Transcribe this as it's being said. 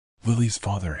Lily's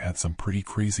father had some pretty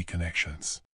crazy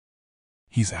connections.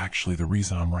 He's actually the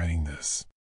reason I'm writing this.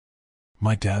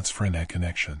 My dad's friend had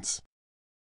connections.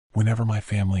 Whenever my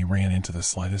family ran into the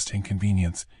slightest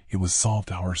inconvenience, it was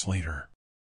solved hours later.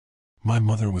 My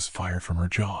mother was fired from her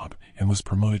job and was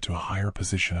promoted to a higher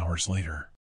position hours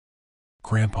later.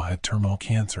 Grandpa had terminal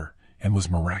cancer and was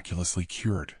miraculously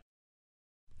cured.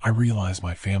 I realized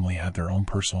my family had their own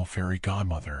personal fairy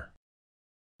godmother.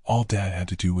 All Dad had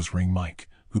to do was ring Mike,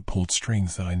 who pulled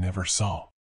strings that I never saw.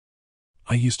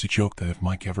 I used to joke that if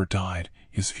Mike ever died,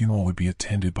 his funeral would be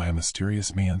attended by a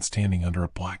mysterious man standing under a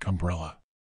black umbrella.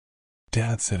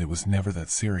 Dad said it was never that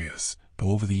serious, but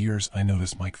over the years I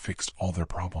noticed Mike fixed all their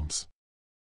problems.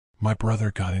 My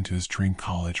brother got into his dream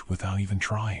college without even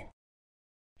trying.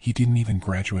 He didn't even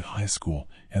graduate high school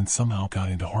and somehow got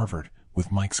into Harvard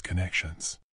with Mike's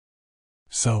connections.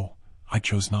 So, I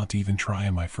chose not to even try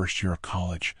in my first year of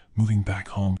college, moving back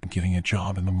home and getting a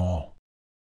job in the mall.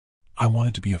 I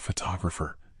wanted to be a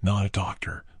photographer, not a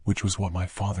doctor, which was what my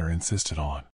father insisted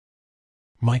on.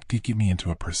 Mike did get me into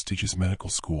a prestigious medical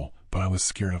school, but I was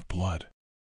scared of blood.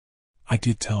 I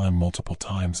did tell him multiple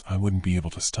times I wouldn't be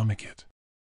able to stomach it.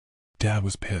 Dad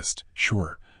was pissed,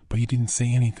 sure, but he didn't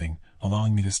say anything,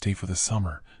 allowing me to stay for the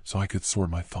summer so I could sort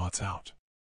my thoughts out.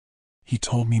 He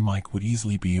told me Mike would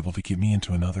easily be able to get me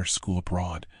into another school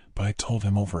abroad, but I told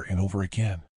him over and over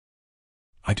again.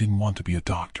 I didn't want to be a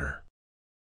doctor.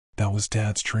 That was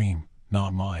Dad's dream,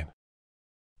 not mine.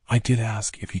 I did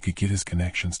ask if he could get his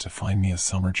connections to find me a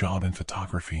summer job in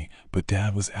photography, but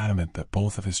Dad was adamant that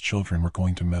both of his children were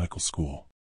going to medical school.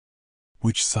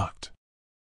 Which sucked.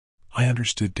 I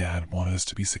understood Dad wanted us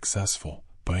to be successful,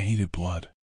 but I hated blood.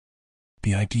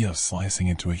 The idea of slicing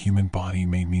into a human body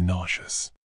made me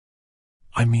nauseous.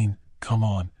 I mean, come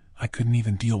on, I couldn't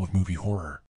even deal with movie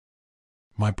horror.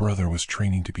 My brother was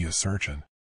training to be a surgeon.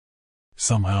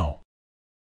 Somehow.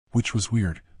 Which was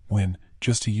weird, when,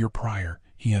 just a year prior,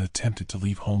 he had attempted to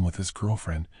leave home with his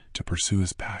girlfriend to pursue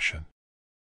his passion.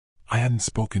 I hadn't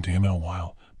spoken to him in a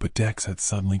while, but Dex had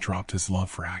suddenly dropped his love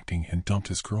for acting and dumped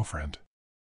his girlfriend.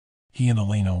 He and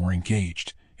Elena were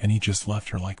engaged, and he just left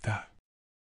her like that.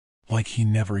 Like he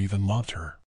never even loved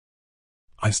her.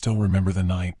 I still remember the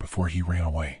night before he ran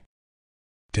away.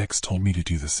 Dex told me to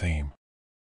do the same.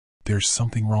 There's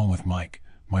something wrong with Mike,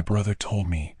 my brother told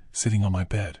me, sitting on my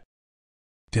bed.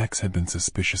 Dex had been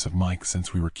suspicious of Mike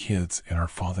since we were kids and our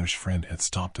father's friend had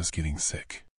stopped us getting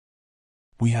sick.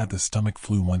 We had the stomach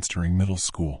flu once during middle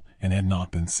school and had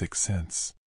not been sick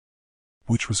since.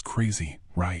 Which was crazy,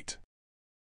 right?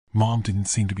 Mom didn't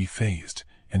seem to be fazed,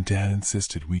 and Dad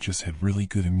insisted we just had really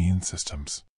good immune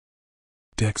systems.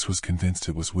 Dex was convinced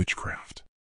it was witchcraft.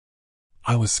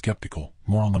 I was skeptical,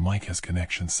 more on the Mike has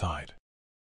connection side.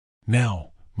 Now,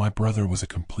 my brother was a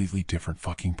completely different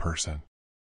fucking person.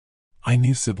 I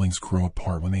knew siblings grow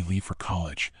apart when they leave for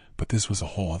college, but this was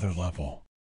a whole other level.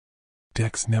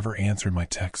 Dex never answered my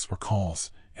texts or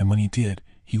calls, and when he did,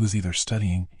 he was either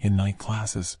studying in night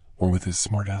classes or with his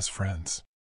smart-ass friends.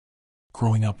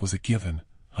 Growing up was a given,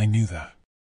 I knew that.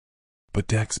 But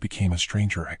Dex became a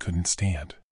stranger I couldn't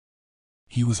stand.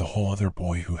 He was a whole other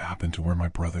boy who happened to wear my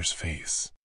brother's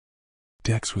face.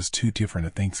 Dex was too different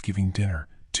at Thanksgiving dinner,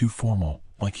 too formal,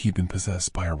 like he'd been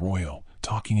possessed by a royal,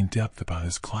 talking in depth about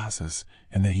his classes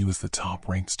and that he was the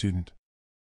top-ranked student.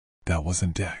 That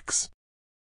wasn't Dex.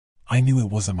 I knew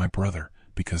it wasn't my brother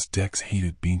because Dex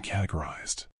hated being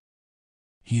categorized.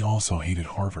 He also hated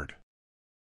Harvard.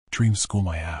 Dream school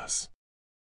my ass.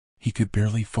 He could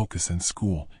barely focus in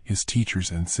school, his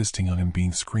teachers insisting on him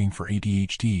being screened for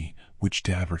ADHD, which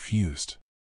Dad refused.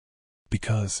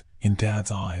 Because, in Dad's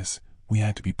eyes, we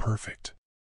had to be perfect.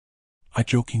 I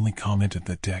jokingly commented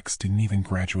that Dex didn't even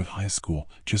graduate high school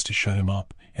just to shut him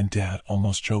up, and Dad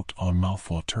almost choked on a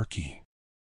mouthful of turkey.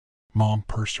 Mom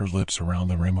pursed her lips around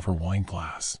the rim of her wine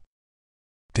glass.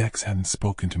 Dex hadn't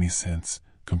spoken to me since,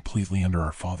 completely under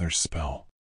our father's spell.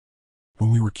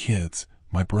 When we were kids,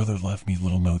 my brother left me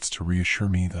little notes to reassure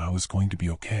me that I was going to be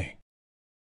okay.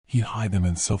 He'd hide them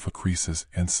in sofa creases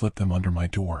and slip them under my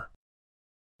door.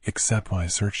 Except when I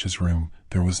searched his room,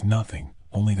 there was nothing,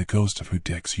 only the ghost of who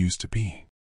Dex used to be.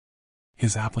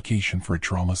 His application for a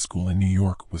drama school in New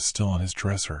York was still on his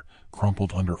dresser,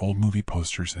 crumpled under old movie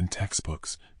posters and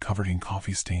textbooks, covered in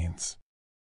coffee stains.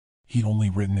 He'd only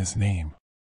written his name.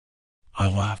 I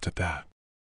laughed at that.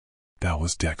 That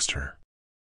was Dexter.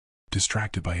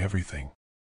 Distracted by everything.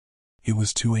 It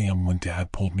was 2 a.m. when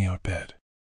Dad pulled me out of bed.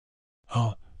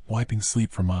 Wiping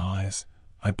sleep from my eyes,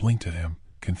 I blinked at him,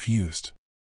 confused.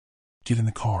 Get in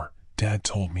the car, Dad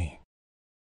told me.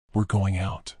 We're going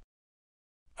out.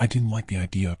 I didn't like the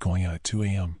idea of going out at 2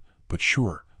 a.m., but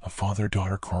sure, a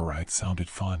father-daughter car ride sounded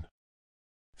fun.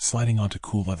 Sliding onto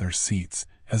cool leather seats,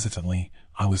 hesitantly,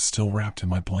 I was still wrapped in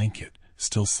my blanket,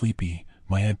 still sleepy,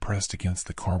 my head pressed against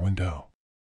the car window.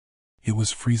 It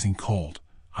was freezing cold.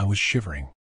 I was shivering.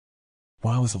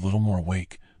 While I was a little more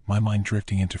awake, my mind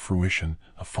drifting into fruition,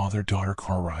 a father-daughter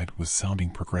car ride was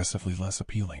sounding progressively less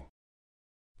appealing.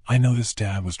 I noticed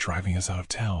Dad was driving us out of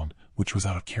town, which was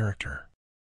out of character.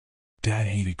 Dad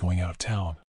hated going out of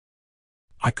town.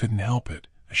 I couldn't help it,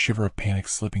 a shiver of panic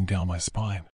slipping down my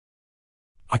spine.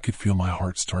 I could feel my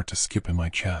heart start to skip in my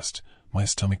chest, my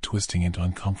stomach twisting into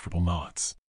uncomfortable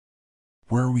knots.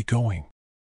 "Where are we going?"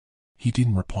 He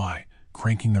didn't reply,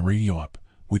 cranking the radio up,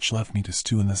 which left me to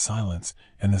stew in the silence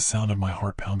and the sound of my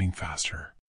heart pounding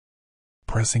faster.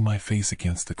 Pressing my face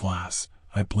against the glass,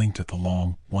 I blinked at the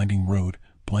long, winding road,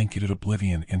 blanketed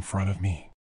oblivion in front of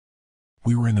me.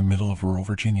 We were in the middle of rural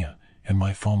Virginia, and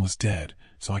my phone was dead,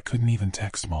 so I couldn't even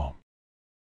text Mom.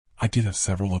 I did have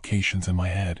several locations in my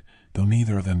head, though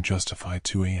neither of them justified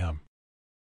 2 a.m.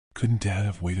 Couldn't Dad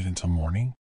have waited until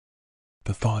morning?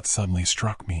 The thought suddenly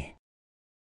struck me.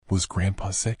 Was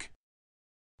Grandpa sick?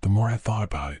 The more I thought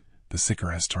about it, the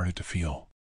sicker I started to feel.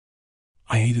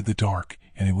 I hated the dark,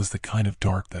 and it was the kind of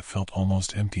dark that felt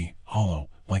almost empty, hollow,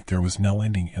 like there was no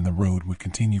ending and the road would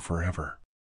continue forever.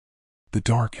 The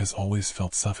dark has always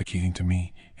felt suffocating to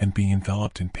me, and being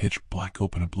enveloped in pitch-black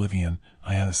open oblivion,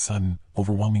 I had a sudden,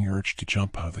 overwhelming urge to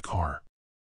jump out of the car.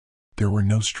 There were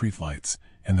no streetlights,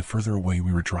 and the further away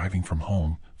we were driving from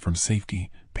home, from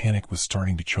safety, panic was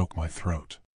starting to choke my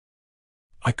throat.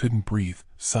 I couldn't breathe,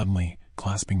 suddenly,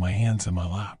 clasping my hands in my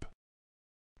lap.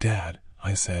 "Dad,"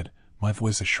 I said, my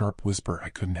voice a sharp whisper I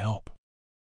couldn't help.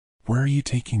 "Where are you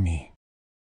taking me?"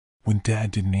 When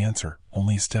Dad didn't answer,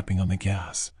 only stepping on the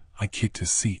gas, I kicked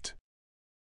his seat.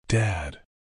 "Dad."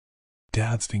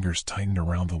 Dad's fingers tightened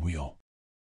around the wheel.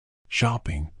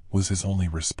 "Shopping," was his only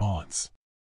response.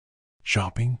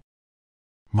 "Shopping?"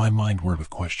 My mind whirled with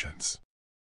questions.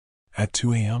 At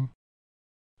 2 a.m.?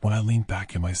 When I leaned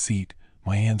back in my seat,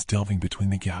 my hands delving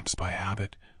between the gaps by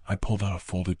habit, I pulled out a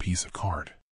folded piece of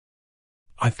card.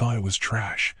 I thought it was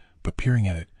trash, but peering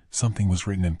at it, something was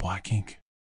written in black ink.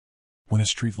 When a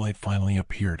streetlight finally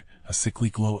appeared, a sickly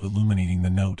glow illuminating the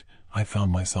note, I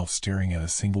found myself staring at a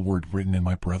single word written in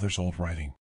my brother's old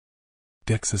writing.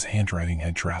 Dex's handwriting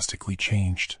had drastically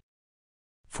changed.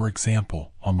 For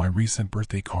example, on my recent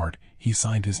birthday card, he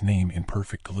signed his name in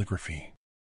perfect calligraphy.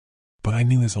 But I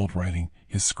knew his old writing,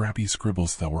 his scrappy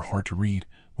scribbles that were hard to read,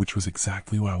 which was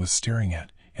exactly what I was staring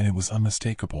at, and it was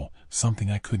unmistakable, something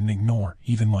I couldn't ignore,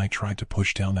 even when I tried to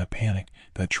push down that panic,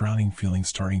 that drowning feeling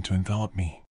starting to envelop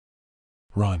me.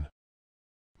 "Run."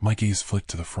 My gaze flicked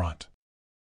to the front.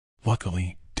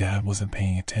 Luckily, Dad wasn't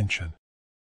paying attention.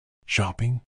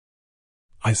 "Shopping?"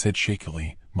 I said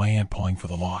shakily, my hand pawing for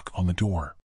the lock on the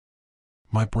door.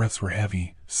 My breaths were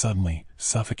heavy, suddenly,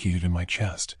 suffocated in my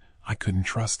chest. I couldn't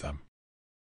trust them.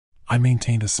 I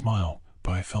maintained a smile,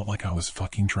 but I felt like I was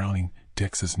fucking drowning,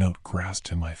 Dex's note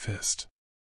grasped in my fist.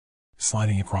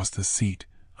 Sliding across the seat,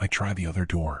 I tried the other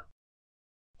door.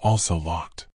 Also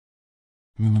locked.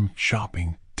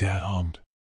 Shopping," Dad hummed.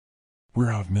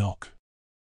 "We're out of milk.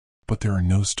 But there are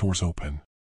no stores open."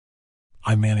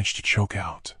 I managed to choke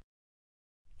out.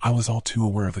 I was all too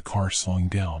aware of the car slowing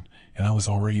down, and I was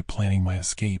already planning my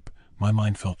escape. My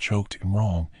mind felt choked and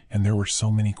wrong, and there were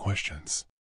so many questions.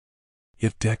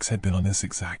 If Dex had been on this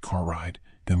exact car ride,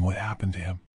 then what happened to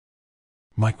him?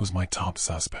 Mike was my top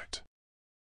suspect.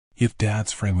 If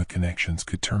Dad's friend with connections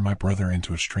could turn my brother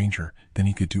into a stranger, then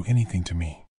he could do anything to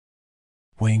me.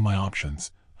 Weighing my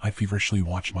options, I feverishly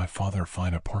watched my father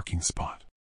find a parking spot.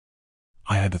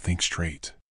 I had to think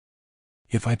straight.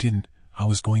 If I didn't, I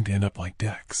was going to end up like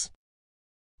Dex.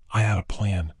 I had a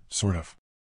plan, sort of.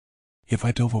 If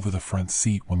I dove over the front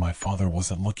seat when my father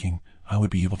wasn't looking, I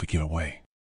would be able to get away.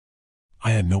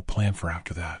 I had no plan for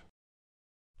after that.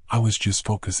 I was just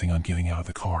focusing on getting out of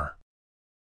the car.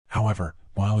 However,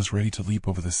 while I was ready to leap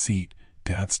over the seat,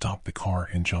 Dad stopped the car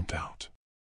and jumped out.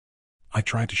 I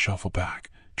tried to shuffle back,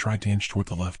 tried to inch toward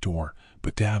the left door,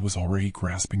 but Dad was already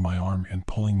grasping my arm and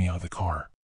pulling me out of the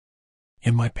car.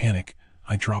 In my panic,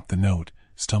 I dropped the note,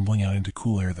 stumbling out into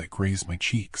cool air that grazed my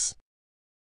cheeks.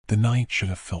 The night should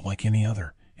have felt like any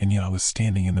other, and yet I was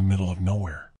standing in the middle of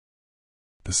nowhere.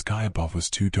 The sky above was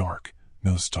too dark,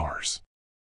 no stars.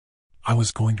 I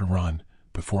was going to run,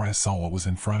 before I saw what was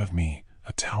in front of me,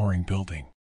 a towering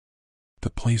building. The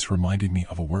place reminded me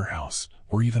of a warehouse,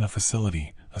 or even a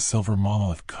facility, a silver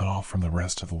monolith cut off from the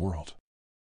rest of the world.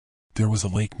 There was a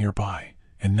lake nearby,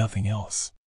 and nothing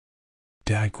else.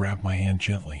 Dad grabbed my hand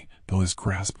gently, though his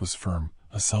grasp was firm,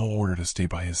 a subtle order to stay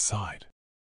by his side.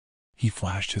 He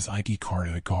flashed his ID card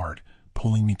at a guard,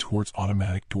 pulling me towards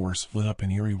automatic doors lit up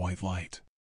in eerie white light.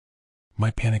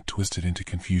 My panic twisted into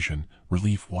confusion,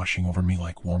 relief washing over me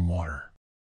like warm water.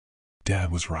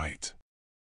 Dad was right.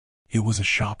 It was a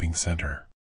shopping center.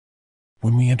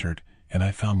 When we entered, and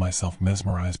I found myself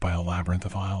mesmerized by a labyrinth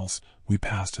of aisles, we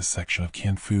passed a section of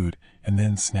canned food, and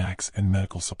then snacks and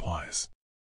medical supplies.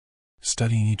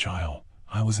 Studying each aisle,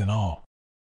 I was in awe.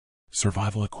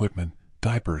 Survival equipment,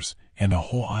 diapers, and a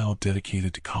whole aisle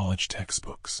dedicated to college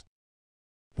textbooks.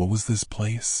 What was this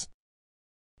place?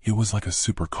 It was like a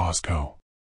super Costco.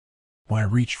 When I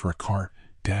reached for a cart,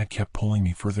 Dad kept pulling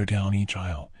me further down each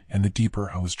aisle, and the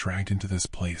deeper I was dragged into this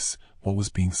place, what was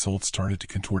being sold started to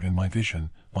contort in my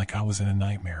vision, like I was in a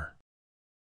nightmare.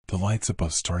 The lights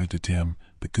above started to dim,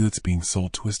 the goods being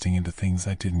sold twisting into things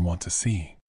I didn't want to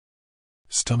see.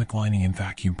 Stomach lining and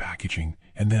vacuum packaging,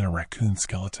 and then a raccoon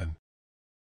skeleton.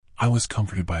 I was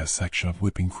comforted by a section of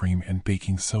whipping cream and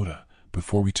baking soda.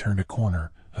 Before we turned a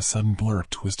corner, a sudden blur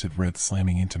of twisted red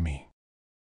slamming into me.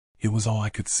 It was all I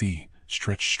could see,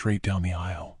 stretched straight down the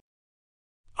aisle.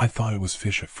 I thought it was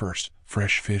fish at first,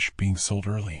 fresh fish being sold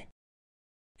early.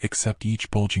 Except each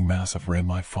bulging mass of red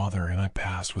my father and I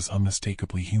passed was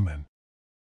unmistakably human.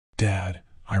 Dad,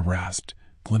 I rasped,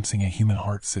 glimpsing a human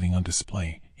heart sitting on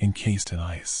display, encased in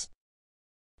ice.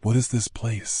 What is this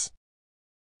place?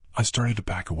 I started to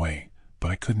back away,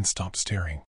 but I couldn't stop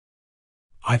staring.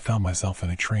 I found myself in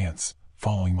a trance,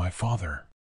 following my father.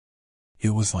 It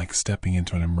was like stepping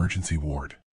into an emergency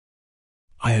ward.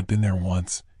 I had been there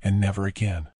once, and never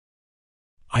again.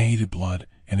 I hated blood,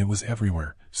 and it was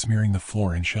everywhere, smearing the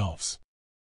floor and shelves.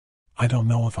 I don't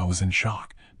know if I was in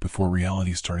shock, before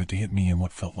reality started to hit me in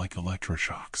what felt like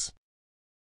electroshocks.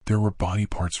 There were body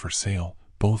parts for sale,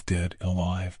 both dead and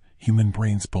alive, human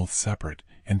brains both separate,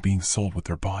 and being sold with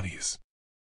their bodies.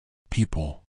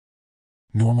 People.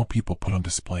 Normal people put on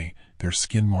display, their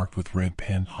skin marked with red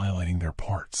pen highlighting their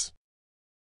parts.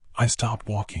 I stopped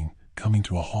walking, coming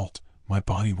to a halt, my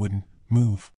body wouldn't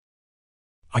move.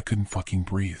 I couldn't fucking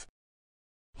breathe.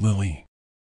 Lily.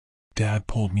 Dad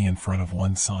pulled me in front of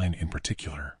one sign in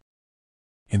particular.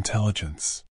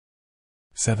 Intelligence.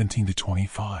 17 to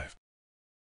 25.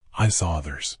 I saw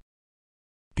others.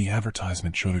 The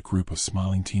advertisement showed a group of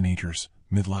smiling teenagers,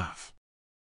 mid-laugh.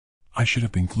 I should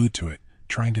have been glued to it,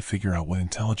 trying to figure out what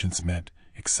intelligence meant,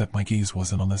 except my gaze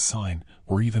wasn't on the sign,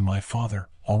 or even my father,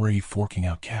 already forking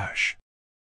out cash.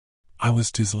 I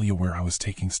was dizzily aware I was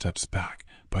taking steps back,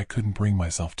 but I couldn't bring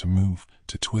myself to move,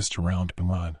 to twist around and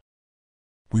run.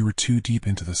 We were too deep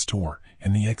into the store,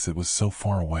 and the exit was so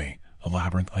far away, a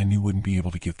labyrinth I knew wouldn't be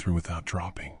able to get through without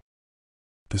dropping.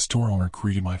 The store owner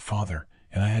greeted my father,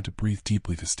 and I had to breathe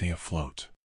deeply to stay afloat.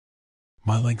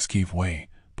 My legs gave way,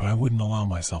 but I wouldn't allow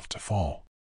myself to fall.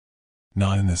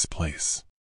 Not in this place.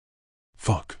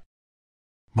 Fuck.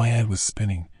 My head was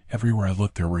spinning. Everywhere I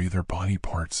looked there were either body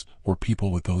parts or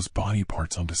people with those body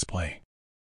parts on display.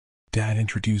 Dad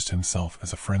introduced himself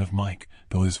as a friend of Mike,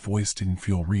 though his voice didn't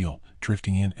feel real,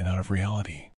 drifting in and out of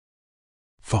reality.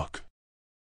 Fuck.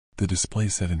 The display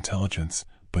said intelligence,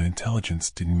 but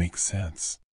intelligence didn't make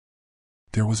sense.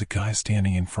 There was a guy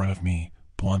standing in front of me,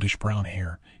 blondish brown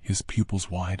hair, his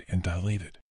pupils wide and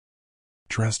dilated.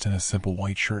 Dressed in a simple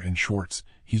white shirt and shorts,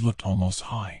 he looked almost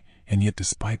high, and yet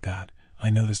despite that, I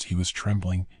noticed he was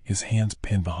trembling, his hands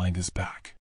pinned behind his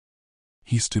back.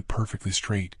 He stood perfectly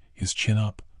straight, his chin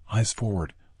up, eyes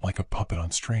forward, like a puppet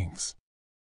on strings.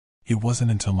 It wasn't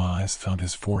until my eyes found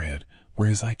his forehead, where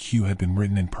his IQ had been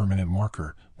written in permanent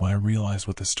marker, when I realized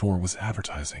what the store was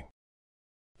advertising.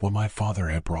 What my father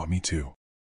had brought me to.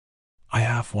 I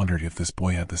half wondered if this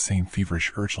boy had the same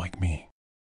feverish urge like me.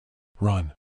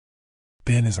 Run.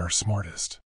 Ben is our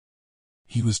smartest.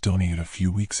 He was donated a few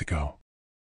weeks ago.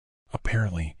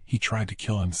 Apparently, he tried to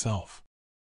kill himself.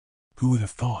 Who would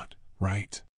have thought,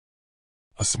 right?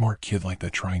 A smart kid like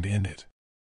that trying to end it.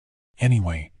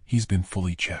 Anyway, he's been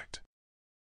fully checked.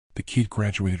 The kid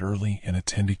graduated early and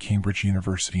attended Cambridge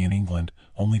University in England,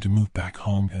 only to move back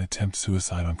home and attempt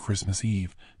suicide on Christmas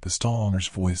Eve. The stall owner's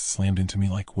voice slammed into me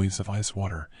like waves of ice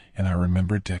water, and I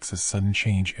remembered Dex's sudden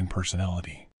change in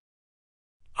personality.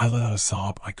 I let out a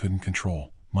sob I couldn't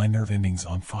control, my nerve endings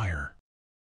on fire.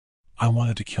 I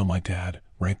wanted to kill my dad,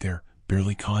 right there,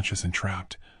 barely conscious and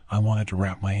trapped. I wanted to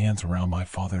wrap my hands around my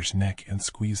father's neck and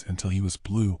squeeze until he was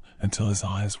blue, until his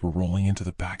eyes were rolling into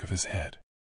the back of his head.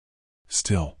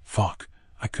 Still, fuck,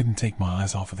 I couldn't take my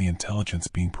eyes off of the intelligence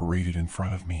being paraded in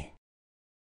front of me.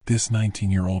 This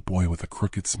 19-year-old boy with a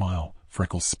crooked smile,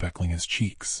 freckles speckling his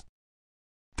cheeks.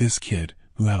 This kid,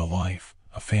 who had a life,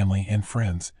 a family and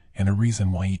friends, and a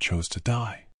reason why he chose to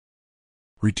die.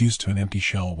 Reduced to an empty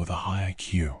shell with a high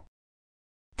IQ.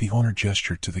 The owner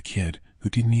gestured to the kid, who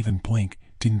didn't even blink,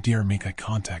 didn't dare make eye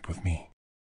contact with me.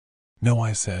 No,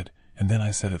 I said, and then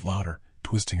I said it louder,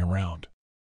 twisting around.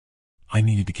 I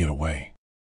needed to get away.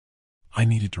 I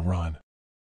needed to run.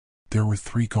 There were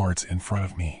 3 guards in front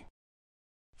of me.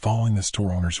 Following the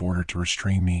store owner's order to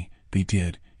restrain me, they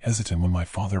did, hesitant when my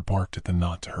father barked at them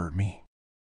not to hurt me.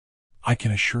 I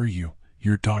can assure you,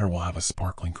 your daughter will have a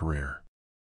sparkling career.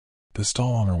 The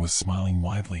stall owner was smiling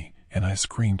widely, and I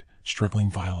screamed, struggling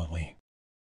violently.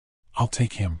 I'll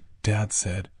take him, Dad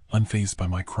said, unfazed by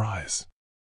my cries.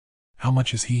 How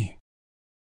much is he?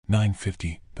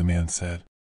 $9.50, the man said.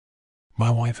 My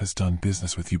wife has done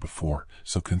business with you before,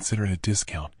 so consider it a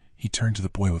discount, he turned to the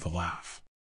boy with a laugh.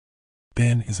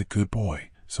 Ben is a good boy,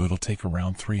 so it'll take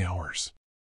around 3 hours.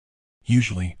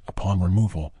 Usually, upon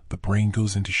removal, the brain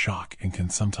goes into shock and can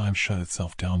sometimes shut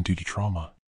itself down due to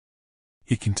trauma.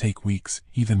 It can take weeks,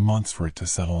 even months for it to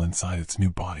settle inside its new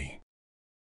body.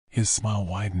 His smile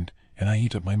widened, and I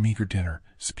ate up my meager dinner,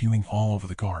 spewing all over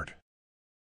the guard.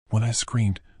 When I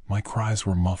screamed, my cries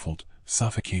were muffled,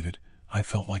 suffocated. I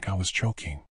felt like I was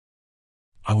choking.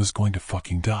 I was going to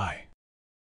fucking die.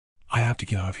 I have to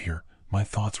get out of here. My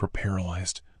thoughts were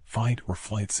paralyzed, fight or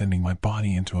flight, sending my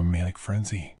body into a manic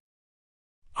frenzy.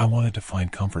 I wanted to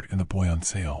find comfort in the boy on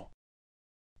sale.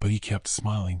 But he kept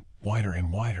smiling, wider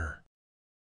and wider.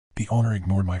 The owner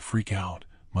ignored my freak out,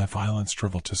 my violent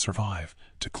struggle to survive,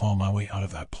 to claw my way out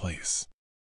of that place.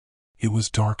 It was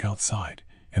dark outside,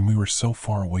 and we were so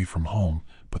far away from home,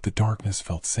 but the darkness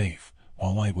felt safe,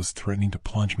 while light was threatening to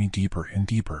plunge me deeper and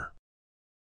deeper.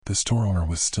 The store owner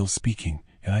was still speaking,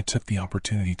 and I took the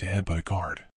opportunity to headbutt a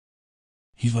guard.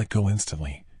 He let go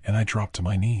instantly, and I dropped to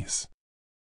my knees.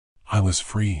 I was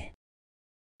free.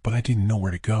 But I didn't know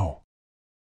where to go.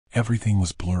 Everything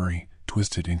was blurry,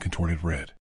 twisted and contorted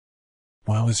red.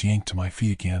 When I was yanked to my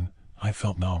feet again, I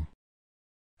felt numb.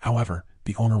 However,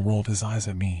 the owner rolled his eyes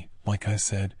at me. Like I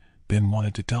said, Ben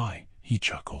wanted to die, he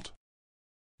chuckled.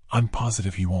 I'm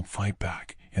positive he won't fight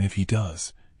back, and if he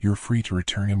does, you're free to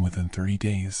return him within 30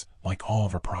 days, like all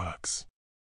of our products.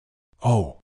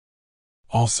 Oh.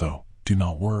 Also, do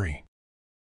not worry.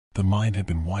 The mind had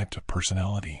been wiped of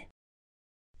personality.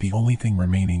 The only thing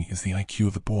remaining is the IQ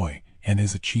of the boy and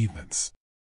his achievements.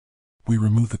 We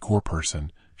removed the core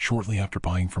person shortly after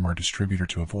buying from our distributor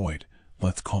to avoid,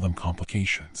 let's call them,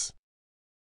 complications.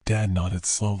 Dad nodded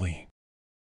slowly.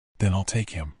 Then I'll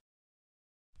take him.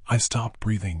 I stopped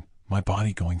breathing, my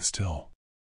body going still.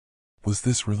 Was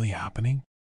this really happening?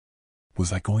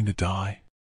 Was I going to die?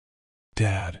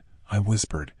 Dad, I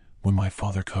whispered, when my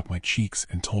father cupped my cheeks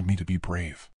and told me to be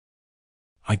brave.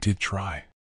 I did try.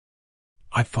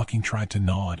 I fucking tried to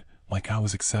nod, like I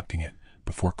was accepting it,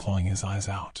 before clawing his eyes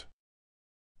out.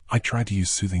 I tried to use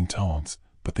soothing tones,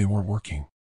 but they weren't working.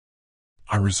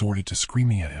 I resorted to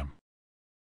screaming at him.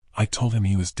 I told him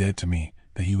he was dead to me,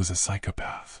 that he was a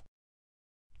psychopath.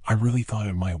 I really thought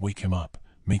it might wake him up,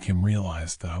 make him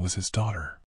realize that I was his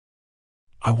daughter.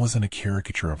 I wasn't a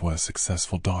caricature of what a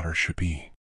successful daughter should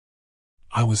be.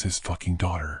 I was his fucking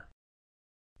daughter.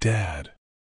 Dad.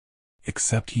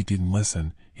 Except he didn't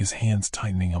listen, his hands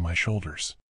tightening on my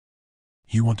shoulders.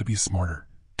 You want to be smarter,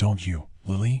 don't you,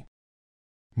 Lily?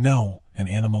 No, an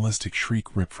animalistic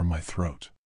shriek ripped from my throat.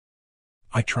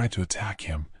 I tried to attack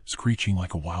him, screeching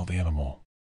like a wild animal.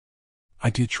 I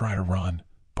did try to run,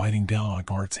 biting down on a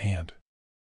guard's hand.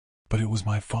 But it was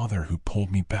my father who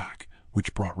pulled me back,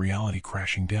 which brought reality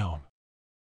crashing down.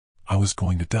 I was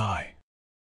going to die.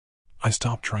 I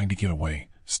stopped trying to get away,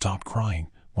 stopped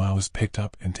crying, when I was picked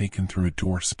up and taken through a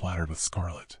door splattered with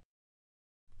scarlet.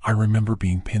 I remember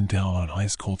being pinned down on an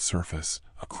ice-cold surface,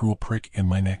 a cruel prick in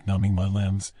my neck numbing my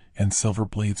limbs, and silver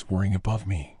blades whirring above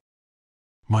me.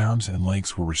 My arms and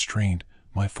legs were restrained,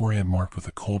 my forehead marked with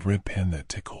a cold red pen that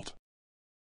tickled.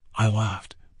 I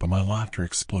laughed, but my laughter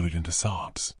exploded into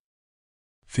sobs.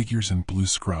 Figures in blue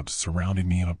scrubs surrounded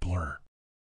me in a blur.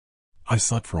 I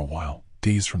slept for a while,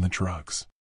 dazed from the drugs.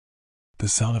 The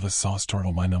sound of a saw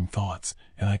startled my numb thoughts,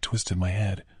 and I twisted my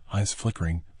head, eyes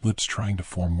flickering, lips trying to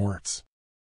form words.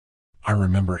 I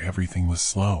remember everything was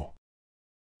slow.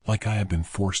 Like I had been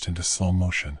forced into slow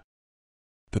motion.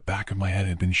 The back of my head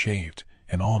had been shaved,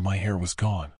 and all of my hair was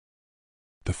gone.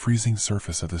 The freezing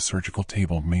surface of the surgical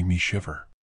table made me shiver.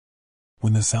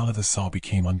 When the sound of the saw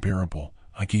became unbearable,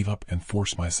 I gave up and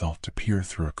forced myself to peer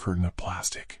through a curtain of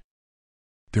plastic.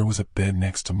 There was a bed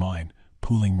next to mine,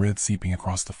 pooling red seeping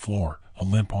across the floor, a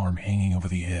limp arm hanging over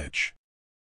the edge.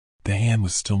 The hand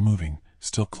was still moving,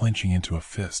 still clenching into a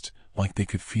fist, like they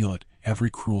could feel it,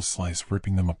 every cruel slice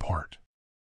ripping them apart.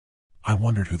 I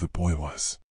wondered who the boy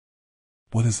was.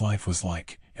 What his life was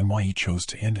like, and why he chose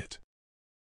to end it.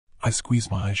 I squeezed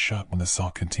my eyes shut when the saw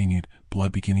continued,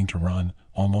 blood beginning to run,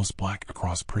 almost black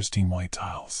across pristine white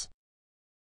tiles.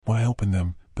 When I opened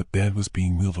them, the bed was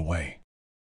being wheeled away.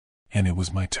 And it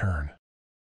was my turn.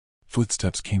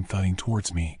 Footsteps came thudding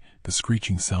towards me, the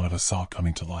screeching sound of a saw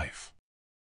coming to life.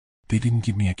 They didn't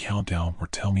give me a countdown or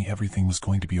tell me everything was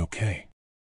going to be okay.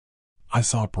 I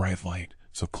saw a bright light,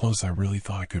 so close I really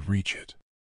thought I could reach it.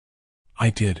 I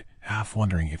did, half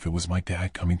wondering if it was my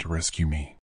dad coming to rescue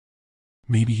me.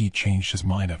 Maybe he'd changed his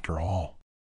mind after all.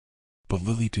 But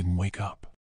Lily didn't wake up.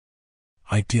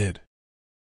 I did.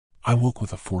 I woke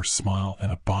with a forced smile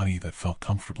and a body that felt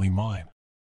comfortably mine.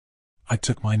 I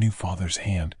took my new father's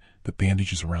hand, the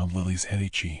bandages around Lily's head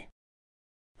itchy.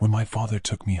 When my father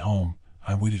took me home,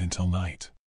 I waited until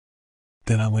night.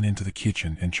 Then I went into the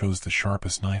kitchen and chose the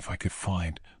sharpest knife I could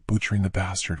find, butchering the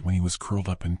bastard when he was curled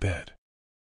up in bed.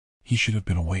 He should have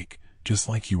been awake, just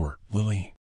like you were,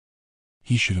 Lily.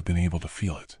 He should have been able to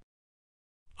feel it.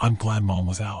 I'm glad Mom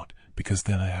was out, because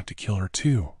then I'd have to kill her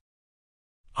too.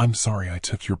 I'm sorry I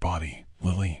took your body,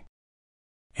 Lily.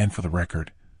 And for the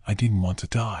record, I didn't want to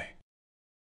die.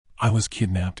 I was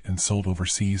kidnapped and sold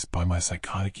overseas by my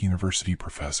psychotic university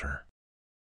professor.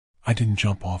 I didn't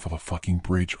jump off of a fucking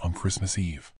bridge on Christmas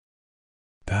Eve.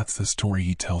 That's the story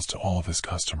he tells to all of his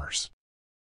customers.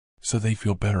 So they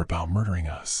feel better about murdering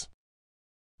us.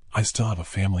 I still have a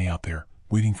family out there,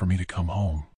 waiting for me to come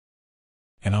home.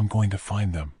 And I'm going to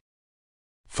find them.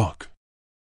 Fuck.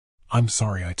 I'm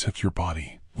sorry I took your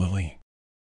body, Lily.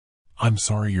 I'm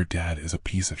sorry your dad is a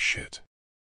piece of shit.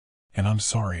 And I'm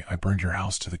sorry I burned your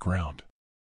house to the ground.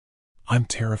 I'm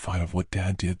terrified of what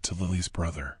Dad did to Lily's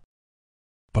brother.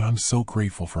 But I'm so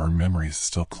grateful for her memories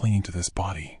still clinging to this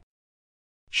body.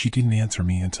 She didn't answer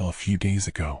me until a few days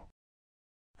ago.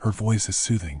 Her voice is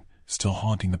soothing, still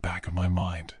haunting the back of my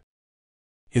mind.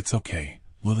 It's okay,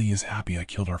 Lily is happy I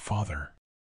killed our father.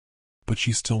 But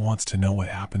she still wants to know what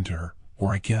happened to her,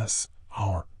 or I guess,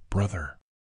 our brother.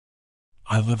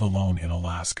 I live alone in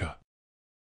Alaska.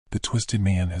 The Twisted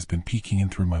Man has been peeking in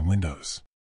through my windows.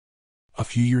 A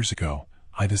few years ago,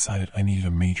 I decided I needed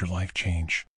a major life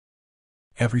change.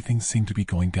 Everything seemed to be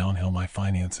going downhill: my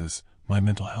finances, my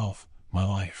mental health, my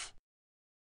life.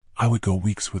 I would go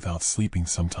weeks without sleeping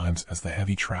sometimes as the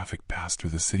heavy traffic passed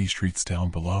through the city streets down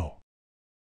below.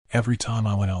 Every time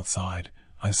I went outside,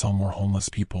 I saw more homeless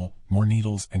people, more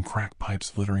needles and crack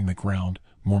pipes littering the ground,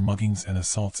 more muggings and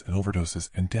assaults and overdoses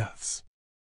and deaths.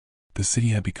 The city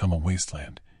had become a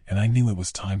wasteland, and I knew it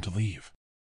was time to leave.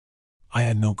 I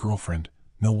had no girlfriend,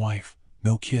 no wife,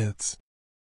 no kids.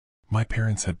 My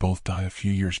parents had both died a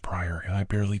few years prior, and I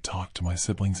barely talked to my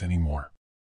siblings anymore.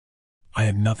 I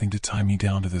had nothing to tie me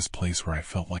down to this place where I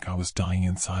felt like I was dying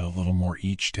inside a little more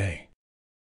each day.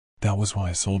 That was why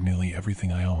I sold nearly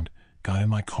everything I owned, got in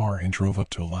my car and drove up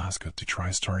to Alaska to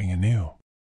try starting anew.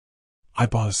 I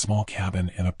bought a small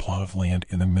cabin and a plot of land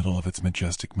in the middle of its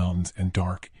majestic mountains and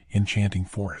dark, enchanting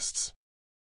forests.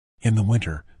 In the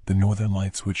winter, the northern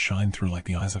lights would shine through like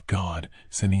the eyes of God,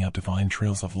 sending out divine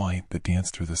trails of light that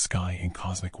danced through the sky in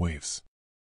cosmic waves.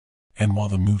 And while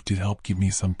the move did help give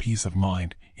me some peace of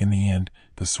mind, in the end,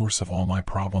 the source of all my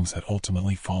problems had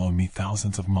ultimately followed me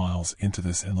thousands of miles into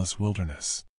this endless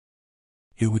wilderness.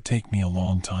 It would take me a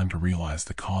long time to realize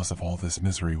the cause of all this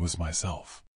misery was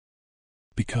myself.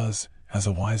 Because, as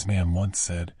a wise man once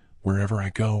said, wherever I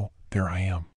go, there I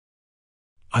am.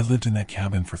 I lived in that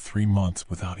cabin for 3 months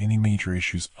without any major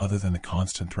issues other than the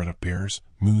constant threat of bears,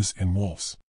 moose, and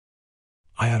wolves.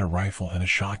 I had a rifle and a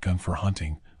shotgun for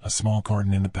hunting, a small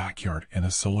garden in the backyard, and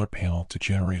a solar panel to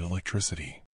generate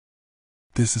electricity.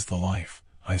 This is the life,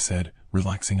 I said,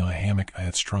 relaxing on a hammock I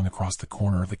had strung across the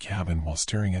corner of the cabin while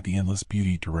staring at the endless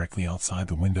beauty directly outside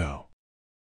the window.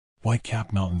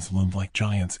 White-capped mountains loomed like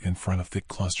giants in front of thick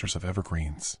clusters of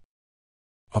evergreens.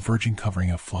 A virgin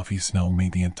covering of fluffy snow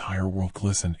made the entire world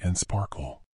glisten and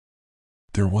sparkle.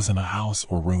 There wasn't a house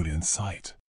or road in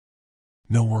sight.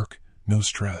 No work, no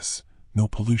stress, no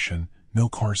pollution, no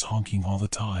cars honking all the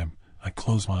time. I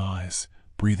closed my eyes,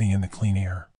 breathing in the clean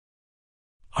air.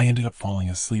 I ended up falling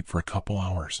asleep for a couple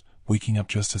hours, waking up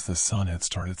just as the sun had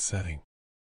started setting.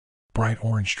 Bright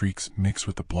orange streaks mixed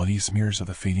with the bloody smears of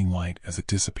the fading light as it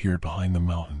disappeared behind the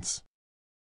mountains.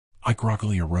 I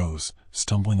groggily arose,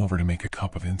 stumbling over to make a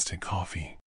cup of instant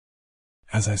coffee.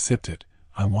 As I sipped it,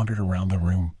 I wandered around the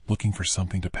room, looking for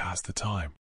something to pass the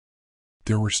time.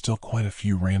 There were still quite a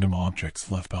few random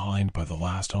objects left behind by the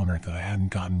last owner that I hadn't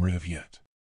gotten rid of yet.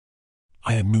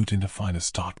 I had moved in to find a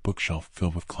stocked bookshelf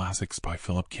filled with classics by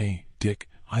Philip K. Dick,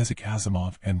 Isaac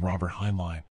Asimov, and Robert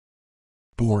Heinlein.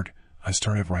 Bored, I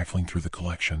started rifling through the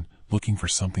collection, looking for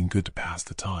something good to pass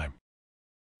the time.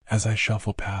 As I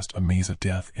shuffled past a maze of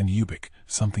death and Ubik,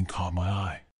 something caught my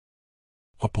eye.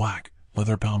 A black,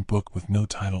 leather-bound book with no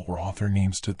title or author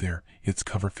name stood there, its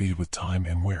cover faded with time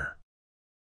and wear.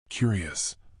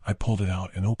 Curious, I pulled it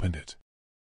out and opened it.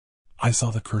 I saw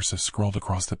the cursive scrawled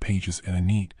across the pages in a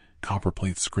neat,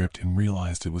 copperplate script and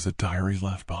realized it was a diary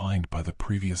left behind by the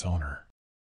previous owner.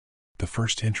 The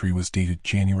first entry was dated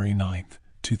January 9th,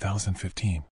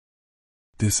 2015.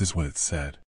 This is what it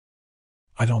said.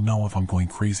 I don't know if I'm going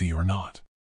crazy or not.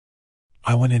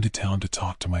 I went into town to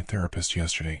talk to my therapist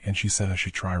yesterday and she said I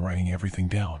should try writing everything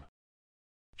down.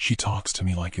 She talks to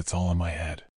me like it's all in my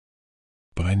head.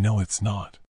 But I know it's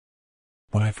not.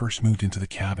 When I first moved into the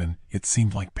cabin, it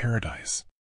seemed like paradise.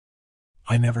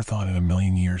 I never thought in a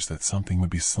million years that something would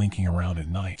be slinking around at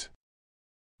night.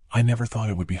 I never thought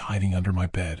it would be hiding under my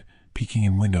bed, peeking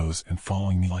in windows and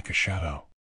following me like a shadow.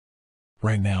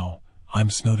 Right now, I'm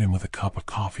snowed in with a cup of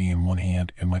coffee in one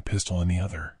hand and my pistol in the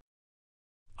other.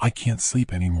 I can't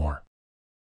sleep anymore.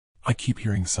 I keep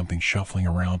hearing something shuffling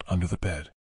around under the bed.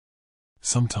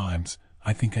 Sometimes,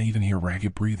 I think I even hear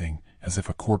ragged breathing, as if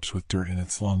a corpse with dirt in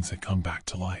its lungs had come back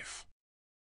to life.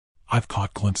 I've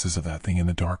caught glimpses of that thing in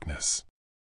the darkness.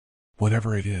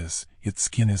 Whatever it is, its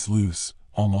skin is loose,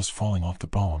 almost falling off the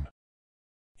bone.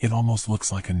 It almost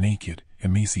looks like a naked,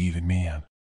 emaciated man.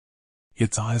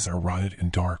 Its eyes are rotted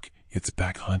and dark, its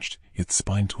back hunched, its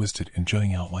spine twisted and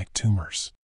jutting out like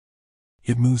tumors.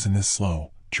 It moves in this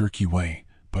slow, jerky way,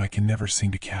 but I can never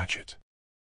seem to catch it.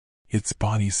 Its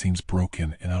body seems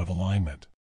broken and out of alignment.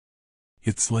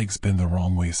 Its legs bend the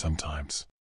wrong way sometimes.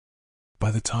 By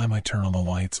the time I turn on the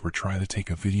lights or try to take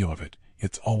a video of it,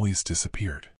 it's always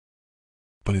disappeared.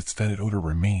 But its fetid odor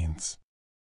remains.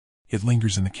 It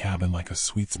lingers in the cabin like a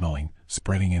sweet-smelling,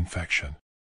 spreading infection.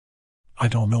 I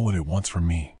don't know what it wants from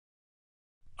me.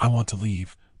 I want to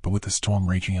leave, but with the storm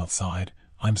raging outside,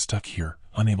 I'm stuck here,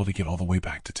 unable to get all the way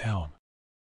back to town.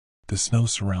 The snow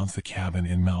surrounds the cabin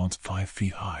in mounds 5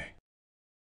 feet high.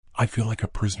 I feel like a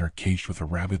prisoner caged with a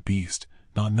rabid beast,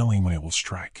 not knowing when it will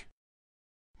strike.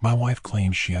 My wife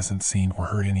claims she hasn't seen or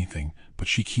heard anything, but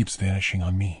she keeps vanishing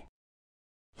on me.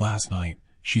 Last night,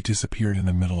 she disappeared in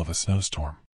the middle of a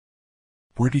snowstorm.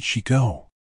 Where did she go?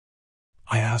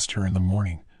 I asked her in the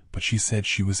morning, but she said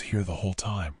she was here the whole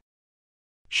time.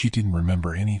 She didn't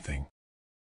remember anything.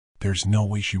 There's no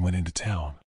way she went into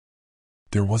town.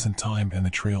 There wasn't time and the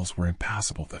trails were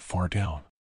impassable that far down.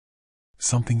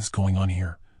 Something's going on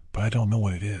here, but I don't know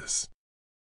what it is.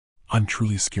 I'm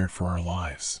truly scared for our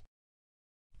lives.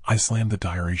 I slammed the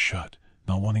diary shut,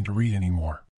 not wanting to read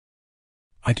anymore.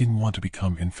 I didn't want to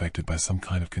become infected by some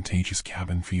kind of contagious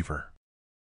cabin fever.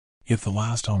 If the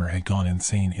last owner had gone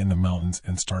insane in the mountains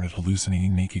and started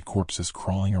hallucinating naked corpses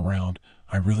crawling around,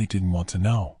 I really didn't want to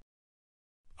know.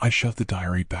 I shoved the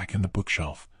diary back in the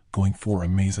bookshelf, going for A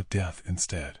Maze of Death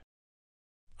instead.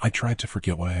 I tried to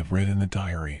forget what I had read in the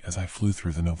diary as I flew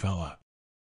through the novella.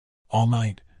 All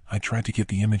night, I tried to get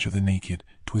the image of the naked,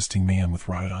 twisting man with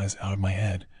rotted eyes out of my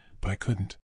head, but I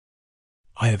couldn't.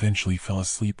 I eventually fell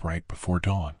asleep right before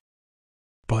dawn.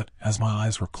 But, as my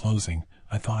eyes were closing,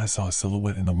 I thought I saw a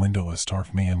silhouette in the window, a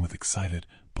starved man with excited,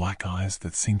 black eyes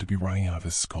that seemed to be running out of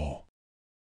his skull.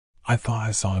 I thought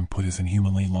I saw him put his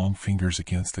inhumanly long fingers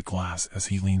against the glass as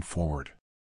he leaned forward.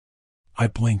 I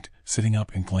blinked, sitting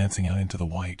up and glancing out into the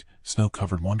white,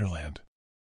 snow-covered wonderland.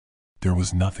 There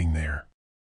was nothing there.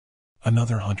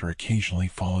 Another hunter occasionally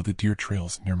followed the deer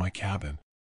trails near my cabin.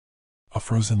 A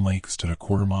frozen lake stood a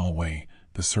quarter-mile away,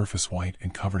 the surface white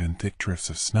and covered in thick drifts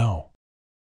of snow.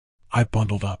 I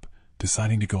bundled up,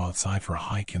 deciding to go outside for a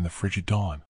hike in the frigid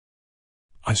dawn.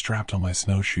 I strapped on my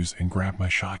snowshoes and grabbed my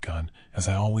shotgun, as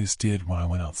I always did when I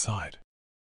went outside.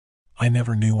 I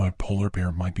never knew what a polar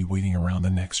bear might be waiting around the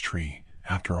next tree,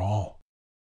 after all.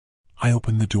 I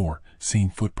opened the door, seeing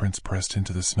footprints pressed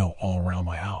into the snow all around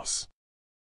my house.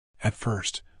 At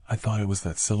first, I thought it was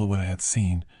that silhouette I had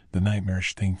seen, the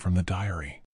nightmarish thing from the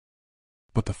diary.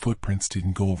 But the footprints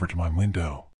didn't go over to my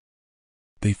window.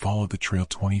 They followed the trail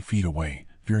 20 feet away,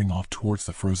 veering off towards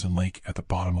the frozen lake at the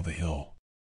bottom of the hill.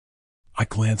 I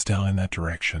glanced down in that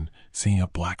direction, seeing a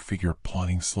black figure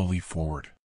plodding slowly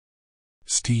forward.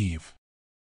 "Steve!"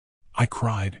 I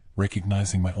cried,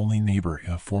 recognizing my only neighbor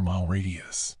in a 4-mile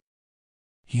radius.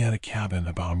 He had a cabin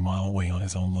about a mile away on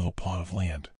his own little plot of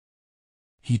land.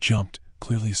 He jumped,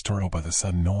 clearly startled by the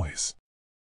sudden noise.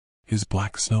 His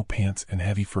black snow pants and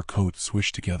heavy fur coat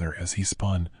swished together as he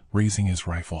spun, raising his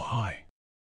rifle high.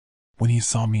 When he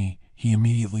saw me, he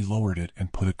immediately lowered it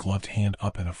and put a gloved hand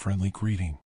up in a friendly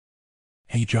greeting.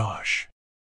 "Hey Josh."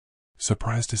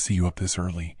 "Surprised to see you up this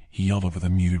early," he yelled over the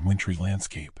muted wintry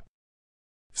landscape.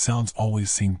 Sounds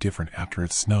always seemed different after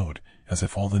it snowed, as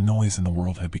if all the noise in the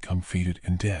world had become faded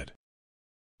and dead.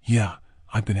 "Yeah,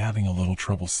 I've been having a little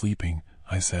trouble sleeping,"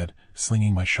 I said,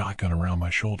 slinging my shotgun around my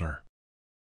shoulder.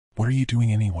 "What are you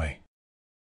doing anyway?"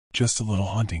 "Just a little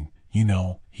hunting, you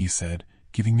know," he said,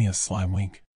 giving me a sly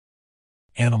wink.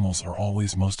 "Animals are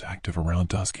always most active around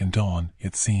dusk and dawn,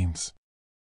 it seems.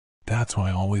 That's why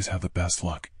I always have the best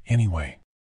luck, anyway."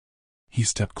 He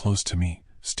stepped close to me,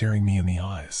 staring me in the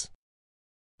eyes.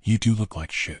 "You do look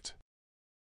like shit.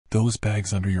 Those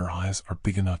bags under your eyes are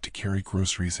big enough to carry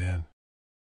groceries in."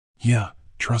 "Yeah,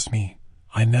 trust me,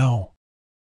 I know."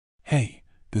 "Hey,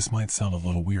 this might sound a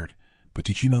little weird, but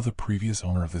did you know the previous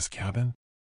owner of this cabin?"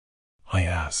 I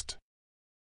asked.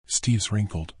 Steve's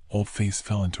wrinkled, old face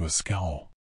fell into a scowl.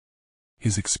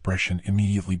 His expression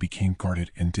immediately became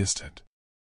guarded and distant.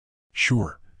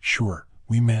 Sure,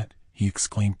 we met," he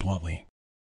exclaimed bluntly.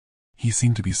 He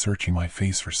seemed to be searching my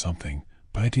face for something,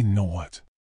 but I didn't know what.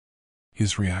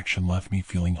 His reaction left me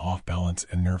feeling off balance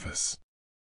and nervous.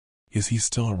 "Is he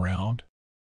still around?"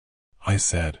 I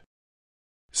said.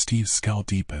 Steve's scowl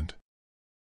deepened.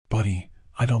 "Buddy,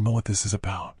 I don't know what this is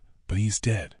about, but he's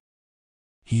dead.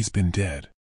 He's been dead.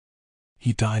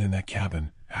 He died in that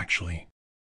cabin, actually."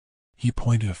 He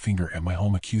pointed a finger at my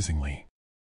home accusingly.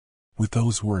 With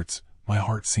those words, my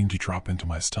heart seemed to drop into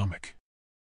my stomach.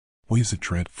 Waves of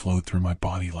dread flowed through my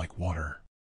body like water.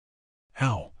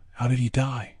 How did he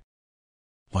die?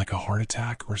 Like a heart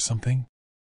attack or something?"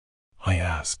 I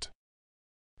asked.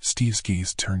 Steve's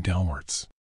gaze turned downwards.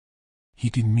 He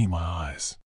didn't meet my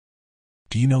eyes.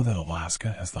 "Do you know that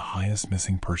Alaska has the highest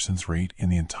missing persons rate in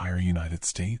the entire United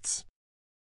States?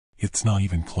 It's not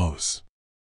even close.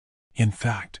 In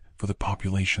fact, for the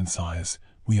population size,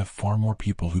 we have far more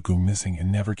people who go missing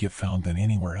and never get found than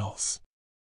anywhere else.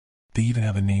 They even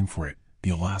have a name for it, the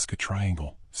Alaska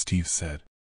Triangle," Steve said.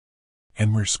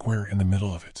 "And we're square in the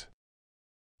middle of it."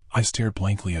 I stared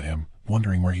blankly at him,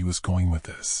 wondering where he was going with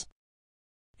this.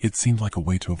 It seemed like a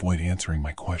way to avoid answering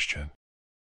my question.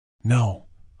 "No,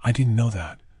 I didn't know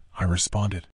that," I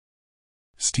responded.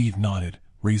 Steve nodded,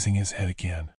 raising his head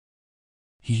again.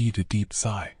 He heaved a deep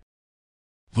sigh.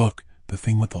 "Look, the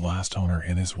thing with the last owner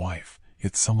and his wife,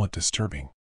 it's somewhat disturbing.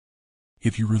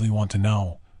 If you really want to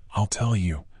know, I'll tell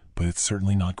you, but it's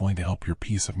certainly not going to help your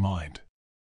peace of mind.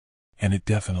 And it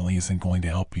definitely isn't going to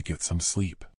help you get some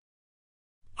sleep."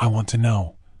 "I want to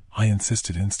know," I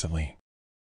insisted instantly.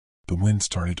 The wind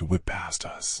started to whip past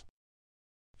us.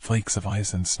 Flakes of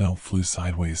ice and snow flew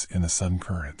sideways in the sudden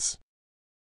currents.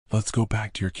 "Let's go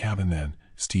back to your cabin then,"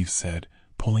 Steve said,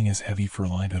 pulling his heavy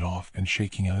fur-lined hood off and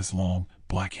shaking out his long,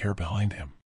 black hair behind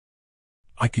him.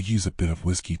 I could use a bit of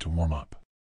whiskey to warm up.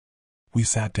 We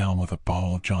sat down with a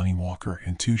bottle of Johnny Walker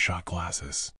and 2 shot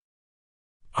glasses.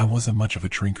 I wasn't much of a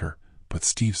drinker, but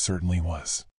Steve certainly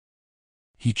was.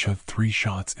 He chugged 3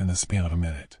 shots in the span of a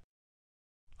minute.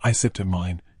 I sipped at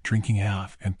mine, drinking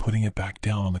half and putting it back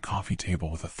down on the coffee table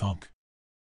with a thunk.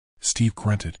 Steve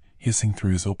grunted, hissing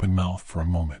through his open mouth for a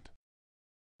moment.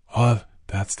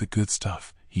 That's the good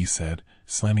stuff," he said,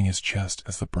 slamming his chest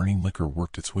as the burning liquor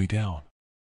worked its way down.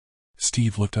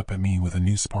 Steve looked up at me with a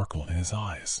new sparkle in his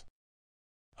eyes.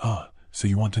 So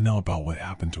you want to know about what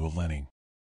happened to Lenning?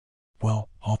 Well,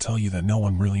 I'll tell you that no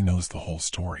one really knows the whole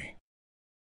story.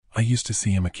 I used to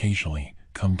see him occasionally,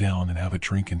 come down and have a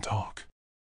drink and talk.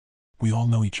 We all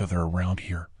know each other around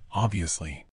here,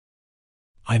 obviously."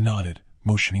 I nodded,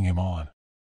 motioning him on.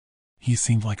 He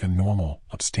seemed like a normal,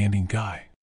 upstanding guy.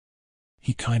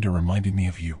 He kinda reminded me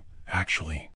of you,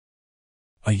 actually.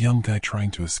 A young guy trying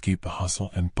to escape the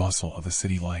hustle and bustle of the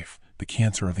city life, the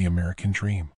cancer of the American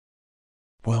dream.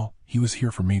 Well, he was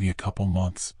here for maybe a couple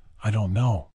months, I don't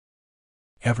know.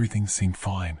 Everything seemed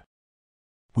fine.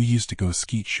 We used to go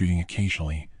skeet shooting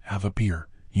occasionally, have a beer,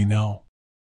 you know.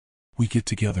 We get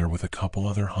together with a couple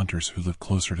other hunters who live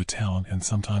closer to town and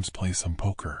sometimes play some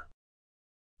poker.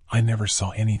 I never saw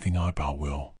anything odd about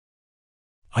Will.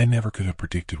 I never could have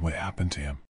predicted what happened to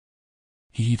him.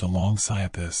 He heaved a long sigh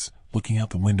at this, looking out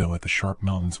the window at the sharp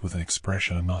mountains with an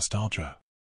expression of nostalgia.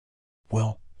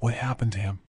 "Well, what happened to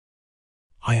him?"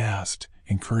 I asked,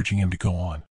 encouraging him to go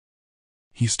on.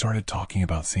 He started talking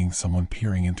about seeing someone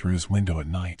peering in through his window at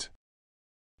night.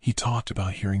 He talked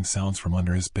about hearing sounds from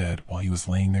under his bed while he was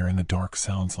laying there in the dark,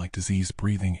 sounds like diseased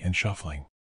breathing and shuffling.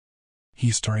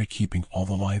 He started keeping all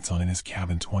the lights on in his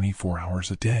cabin 24 hours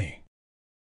a day.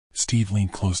 Steve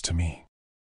leaned close to me.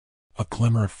 A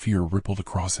glimmer of fear rippled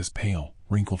across his pale,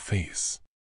 wrinkled face.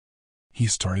 He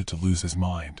started to lose his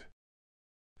mind.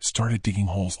 Started digging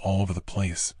holes all over the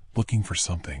place, looking for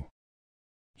something.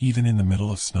 Even in the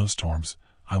middle of snowstorms,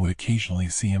 I would occasionally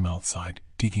see him outside,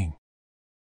 digging.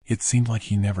 It seemed like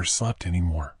he never slept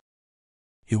anymore.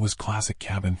 It was classic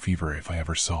cabin fever if I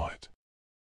ever saw it.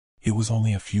 It was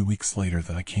only a few weeks later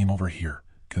that I came over here,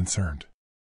 concerned.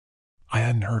 I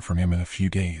hadn't heard from him in a few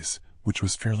days, which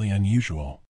was fairly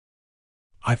unusual.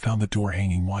 I found the door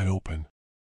hanging wide open.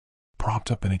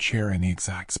 Propped up in a chair in the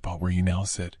exact spot where you now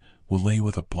sit, Will lay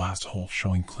with a blast hole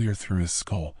showing clear through his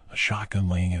skull, a shotgun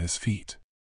laying at his feet.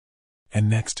 And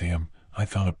next to him, I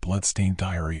found a blood-stained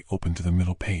diary open to the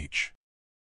middle page.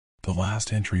 The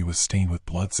last entry was stained with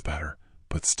blood spatter,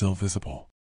 but still visible.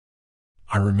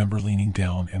 I remember leaning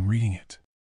down and reading it.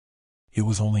 It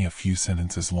was only a few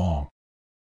sentences long.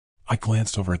 I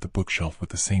glanced over at the bookshelf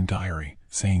with the same diary,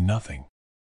 saying nothing.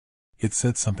 It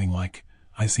said something like,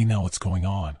 "I see now what's going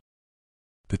on.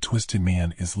 The twisted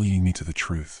man is leading me to the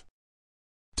truth.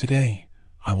 Today,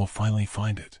 I will finally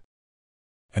find it."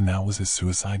 And that was his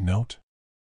suicide note?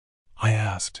 I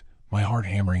asked, my heart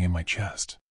hammering in my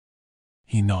chest.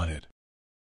 He nodded.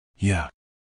 Yeah.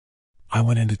 I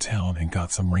went into town and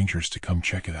got some rangers to come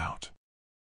check it out.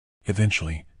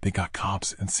 Eventually, they got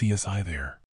cops and CSI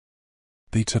there.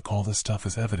 They took all the stuff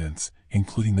as evidence,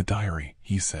 including the diary,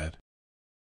 he said.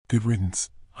 Good riddance,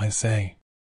 I say.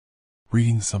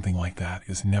 Reading something like that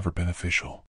is never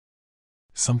beneficial.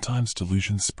 Sometimes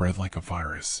delusions spread like a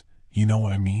virus, you know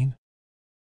what I mean?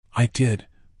 I did,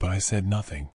 but I said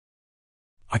nothing.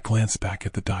 I glanced back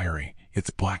at the diary,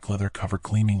 its black leather cover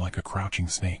gleaming like a crouching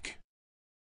snake.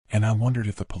 And I wondered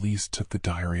if the police took the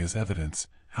diary as evidence,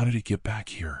 how did it get back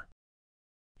here?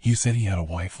 You said he had a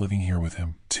wife living here with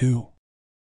him, too?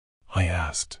 I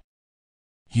asked.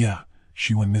 Yeah,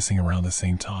 she went missing around the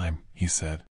same time, he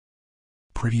said.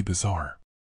 Pretty bizarre.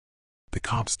 The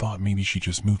cops thought maybe she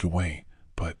just moved away,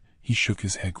 but he shook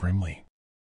his head grimly.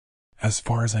 As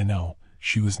far as I know,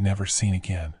 she was never seen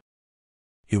again.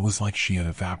 It was like she had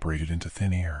evaporated into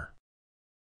thin air.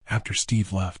 After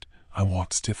Steve left, I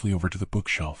walked stiffly over to the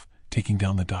bookshelf, taking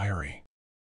down the diary.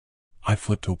 I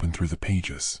flipped open through the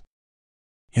pages.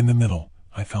 In the middle,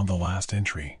 I found the last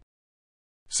entry.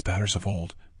 Spatters of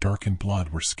old, darkened blood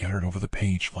were scattered over the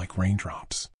page like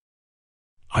raindrops.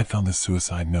 I found the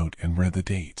suicide note and read the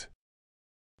date.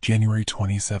 January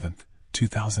 27th,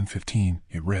 2015,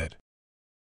 it read.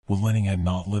 Will Lenning had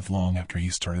not lived long after he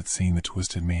started seeing the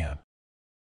twisted man.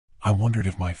 I wondered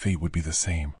if my fate would be the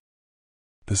same.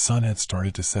 The sun had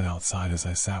started to set outside as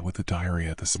I sat with the diary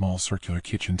at the small circular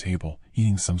kitchen table,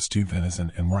 eating some stewed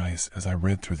venison and rice as I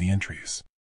read through the entries.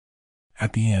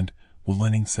 At the end, Will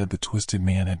Lenning said the twisted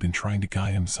man had been trying to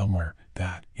guide him somewhere,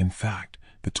 that, in fact,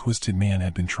 the twisted man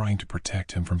had been trying to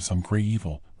protect him from some great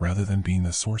evil rather than being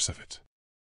the source of it.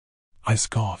 I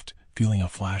scoffed, feeling a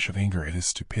flash of anger at his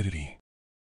stupidity.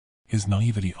 His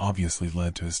naivety obviously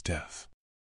led to his death.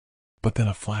 But then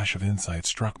a flash of insight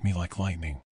struck me like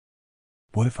lightning.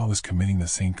 What if I was committing the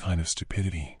same kind of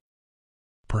stupidity?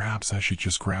 Perhaps I should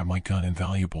just grab my gun and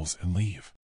valuables and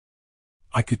leave.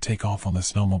 I could take off on the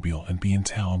snowmobile and be in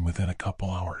town within a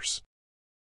couple hours.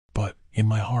 But, in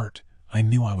my heart, I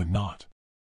knew I would not.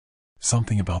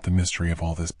 Something about the mystery of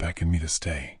all this beckoned me to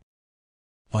stay.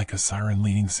 Like a siren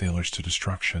leading sailors to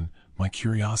destruction, my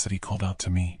curiosity called out to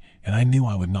me, and I knew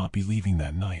I would not be leaving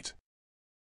that night.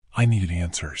 I needed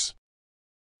answers.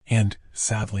 And,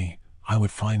 sadly, I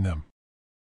would find them.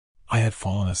 I had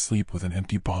fallen asleep with an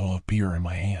empty bottle of beer in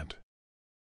my hand.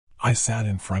 I sat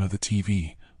in front of the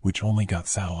TV, which only got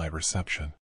satellite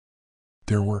reception.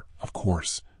 There were, of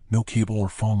course, no cable or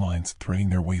phone lines threading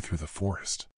their way through the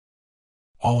forest.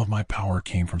 All of my power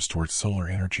came from stored solar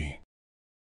energy.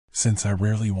 Since I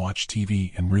rarely watched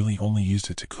TV and really only used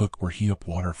it to cook or heat up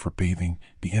water for bathing,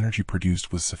 the energy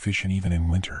produced was sufficient even in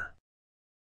winter.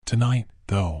 Tonight,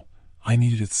 though, I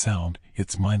needed its sound,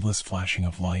 its mindless flashing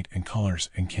of light and colors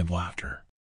and canned laughter.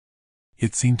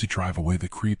 It seemed to drive away the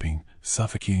creeping,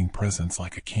 suffocating presence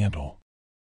like a candle.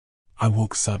 I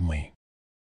woke suddenly.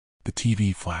 The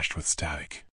TV flashed with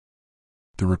static.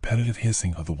 The repetitive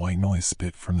hissing of the white noise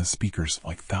spit from the speakers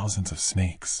like thousands of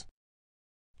snakes.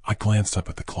 I glanced up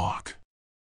at the clock.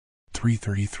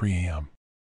 3:33 a.m.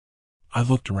 I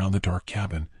looked around the dark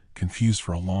cabin, confused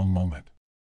for a long moment.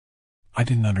 I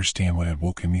didn't understand what had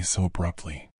woken me so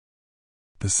abruptly.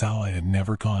 The satellite had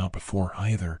never gone out before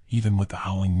either, even with the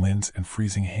howling winds and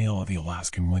freezing hail of the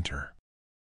Alaskan winter.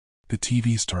 The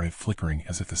TV started flickering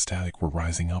as if the static were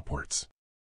rising upwards.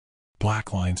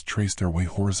 Black lines traced their way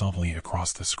horizontally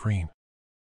across the screen.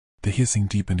 The hissing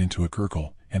deepened into a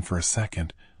gurgle, and for a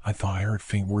second, I thought I heard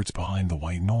faint words behind the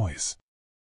white noise.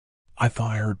 I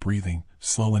thought I heard breathing,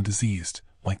 slow and diseased,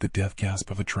 like the death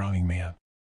gasp of a drowning man.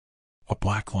 A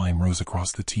black line rose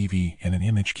across the TV and an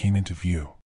image came into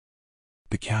view.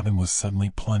 The cabin was suddenly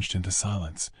plunged into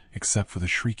silence, except for the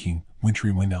shrieking,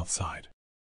 wintry wind outside.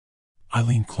 I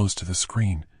leaned close to the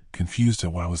screen, confused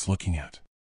at what I was looking at.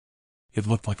 It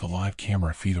looked like a live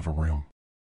camera feed of a room.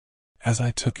 As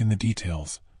I took in the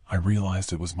details, I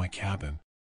realized it was my cabin.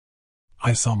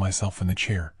 I saw myself in the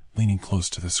chair, leaning close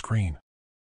to the screen.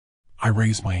 I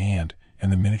raised my hand,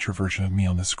 and the miniature version of me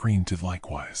on the screen did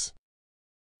likewise.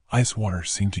 Ice water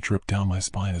seemed to drip down my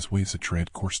spine as waves of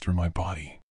dread coursed through my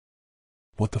body.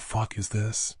 "What the fuck is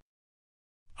this?"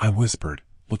 I whispered,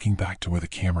 looking back to where the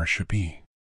camera should be.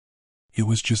 It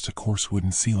was just a coarse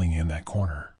wooden ceiling in that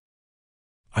corner.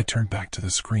 I turned back to the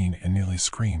screen and nearly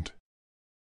screamed.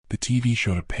 The TV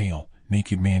showed a pale,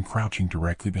 naked man crouching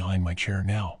directly behind my chair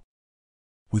now.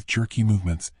 With jerky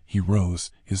movements, he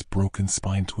rose, his broken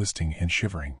spine twisting and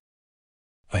shivering.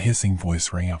 A hissing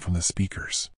voice rang out from the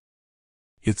speakers.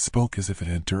 It spoke as if it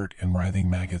had dirt and writhing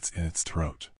maggots in its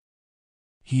throat.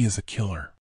 "He is a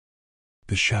killer.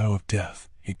 The shadow of death,"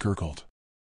 it gurgled.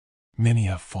 "Many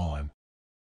have fallen.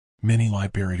 Many lie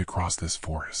buried across this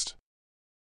forest.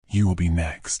 You will be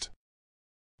next.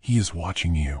 He is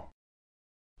watching you."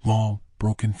 Long,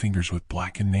 broken fingers with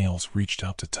blackened nails reached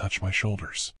out to touch my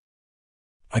shoulders.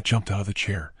 I jumped out of the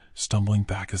chair, stumbling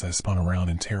back as I spun around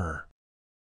in terror.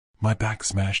 My back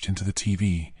smashed into the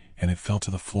TV, and it fell to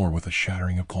the floor with a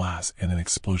shattering of glass and an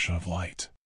explosion of light.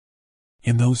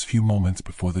 In those few moments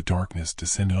before the darkness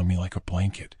descended on me like a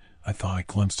blanket, I thought I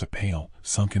glimpsed a pale,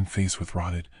 sunken face with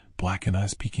rotted, blackened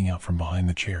eyes peeking out from behind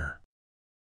the chair.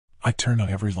 I turned on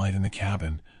every light in the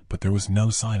cabin, but there was no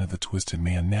sign of the twisted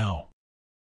man now.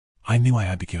 I knew I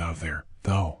had to get out of there,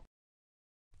 though.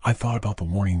 I thought about the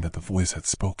warning that the voice had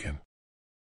spoken.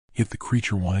 If the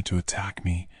creature wanted to attack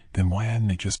me, then why hadn't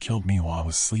it just killed me while I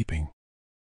was sleeping?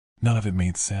 None of it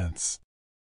made sense.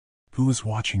 Who was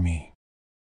watching me?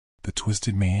 The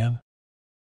twisted man?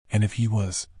 And if he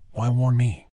was, why warn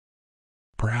me?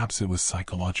 Perhaps it was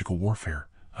psychological warfare,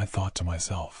 I thought to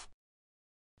myself.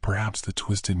 Perhaps the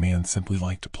twisted man simply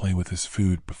liked to play with his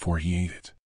food before he ate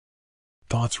it.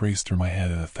 Thoughts raced through my head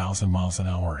at 1,000 miles an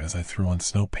hour as I threw on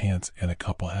snow pants and a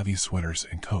couple heavy sweaters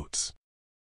and coats.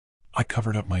 I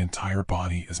covered up my entire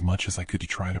body as much as I could to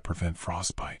try to prevent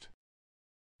frostbite.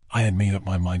 I had made up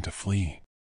my mind to flee.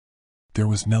 There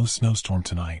was no snowstorm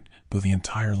tonight, though the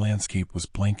entire landscape was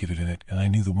blanketed in it, and I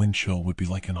knew the wind chill would be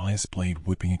like an ice blade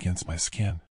whipping against my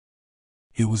skin.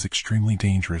 It was extremely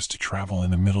dangerous to travel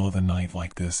in the middle of the night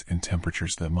like this in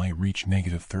temperatures that might reach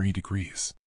 -30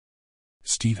 degrees.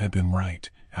 Steve had been right.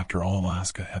 After all,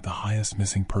 Alaska had the highest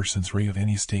missing persons rate of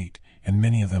any state, and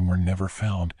many of them were never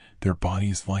found, their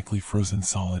bodies likely frozen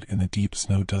solid in the deep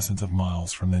snow dozens of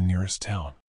miles from the nearest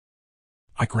town.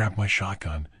 I grabbed my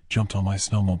shotgun, jumped on my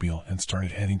snowmobile, and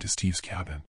started heading to Steve's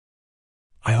cabin.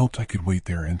 I hoped I could wait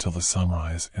there until the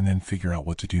sunrise and then figure out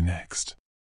what to do next.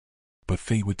 But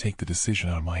fate would take the decision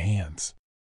out of my hands.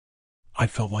 I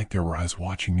felt like there were eyes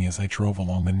watching me as I drove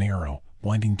along the narrow,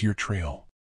 winding deer trail.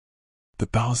 The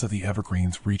boughs of the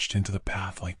evergreens reached into the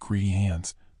path like greedy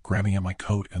hands, grabbing at my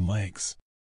coat and legs.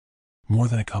 More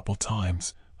than a couple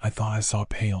times, I thought I saw a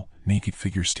pale, naked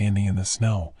figure standing in the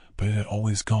snow, but it had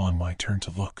always gone when I turned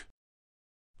to look.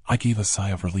 I gave a sigh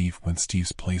of relief when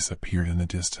Steve's place appeared in the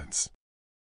distance.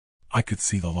 I could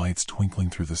see the lights twinkling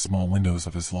through the small windows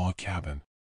of his log cabin.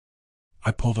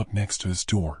 I pulled up next to his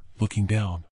door, looking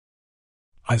down.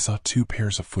 I saw 2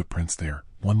 pairs of footprints there,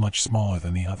 one much smaller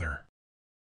than the other.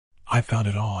 I found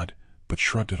it odd, but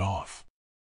shrugged it off.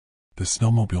 The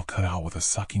snowmobile cut out with a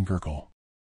sucking gurgle.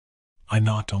 I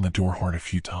knocked on the door hard a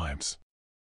few times.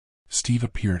 Steve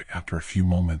appeared after a few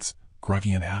moments,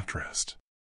 groggy and half-dressed.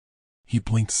 He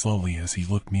blinked slowly as he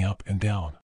looked me up and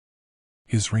down.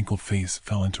 His wrinkled face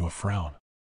fell into a frown.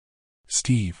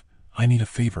 "Steve, I need a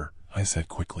favor," I said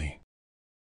quickly.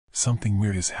 "Something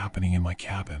weird is happening in my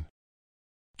cabin.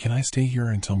 Can I stay here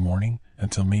until morning,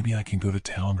 until maybe I can go to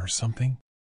town or something?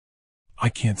 I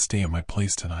can't stay at my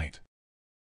place tonight.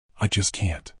 I just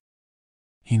can't."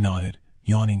 He nodded,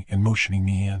 yawning and motioning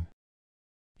me in.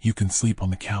 "You can sleep on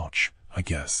the couch, I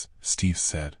guess," Steve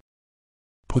said.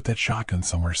 "Put that shotgun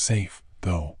somewhere safe,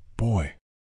 though, boy."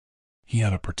 He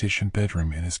had a partitioned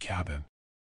bedroom in his cabin.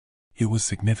 It was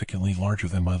significantly larger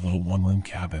than my little one-room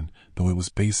cabin, though it was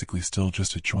basically still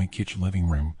just a joint kitchen living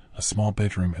room, a small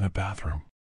bedroom and a bathroom.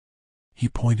 He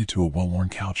pointed to a well-worn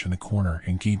couch in the corner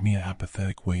and gave me an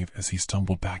apathetic wave as he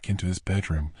stumbled back into his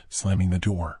bedroom, slamming the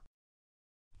door.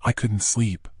 I couldn't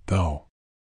sleep, though.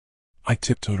 I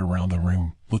tiptoed around the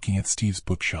room, looking at Steve's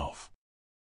bookshelf.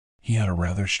 He had a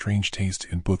rather strange taste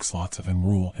in books, lots of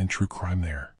unruly and true crime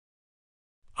there.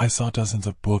 I saw dozens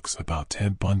of books about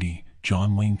Ted Bundy,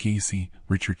 John Wayne Gacy,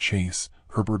 Richard Chase,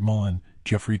 Herbert Mullen,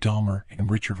 Jeffrey Dahmer,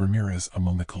 and Richard Ramirez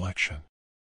among the collection.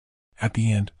 At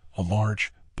the end, a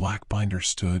large, black binder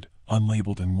stood,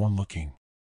 unlabeled and worn-looking.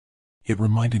 It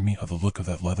reminded me of the look of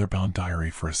that leather-bound diary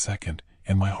for a second,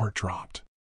 and my heart dropped.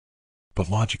 But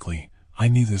logically, I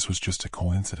knew this was just a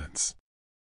coincidence.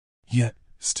 Yet,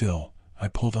 still, I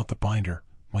pulled out the binder,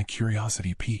 my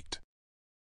curiosity piqued.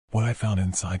 What I found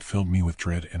inside filled me with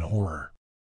dread and horror.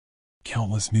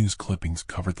 Countless news clippings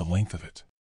covered the length of it.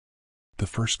 The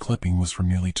first clipping was from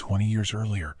nearly 20 years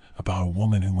earlier, about a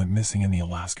woman who went missing in the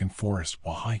Alaskan forest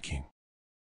while hiking.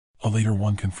 A later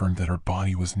one confirmed that her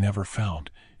body was never found,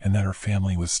 and that her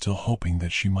family was still hoping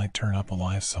that she might turn up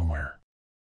alive somewhere.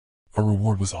 A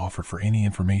reward was offered for any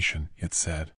information, it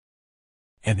said.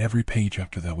 And every page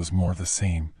after that was more of the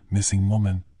same: missing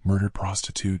woman, murdered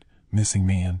prostitute, missing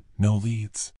man, no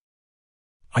leads.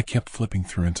 I kept flipping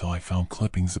through until I found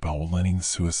clippings about Wolenning's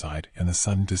suicide and the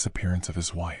sudden disappearance of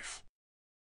his wife.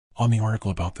 On the article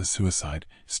about the suicide,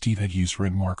 Steve had used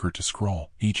red marker to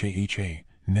scrawl HAHA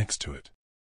next to it.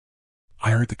 I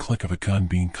heard the click of a gun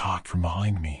being cocked from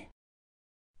behind me.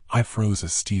 I froze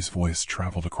as Steve's voice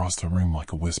traveled across the room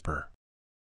like a whisper.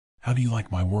 "How do you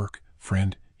like my work,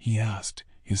 friend?" he asked,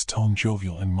 his tone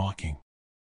jovial and mocking.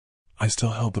 I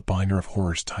still held the binder of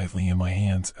horrors tightly in my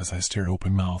hands as I stared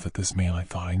open-mouthed at this man I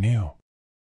thought I knew.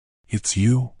 "It's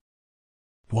you?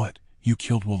 What, you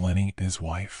killed Wollenning and his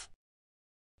wife?"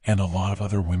 And a lot of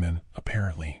other women,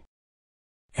 apparently.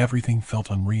 Everything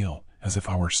felt unreal, as if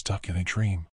I were stuck in a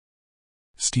dream.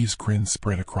 Steve's grin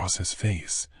spread across his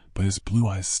face, but his blue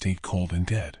eyes stayed cold and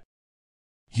dead.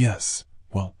 "Yes,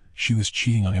 well, she was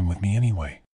cheating on him with me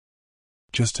anyway.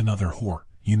 Just another whore,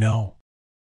 you know.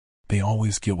 They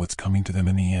always get what's coming to them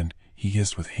in the end," he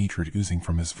hissed with hatred oozing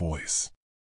from his voice.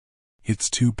 "It's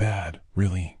too bad,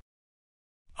 really.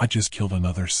 I just killed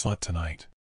another slut tonight.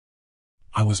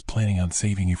 I was planning on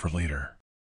saving you for later.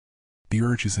 The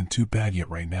urge isn't too bad yet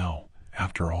right now,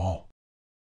 after all.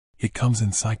 It comes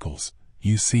in cycles,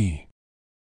 you see.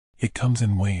 It comes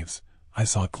in waves." I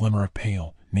saw a glimmer of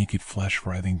pale, naked flesh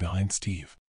writhing behind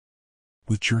Steve.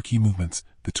 With jerky movements,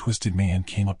 the twisted man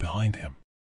came up behind him.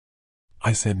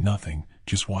 I said nothing,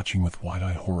 just watching with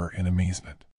wide-eyed horror and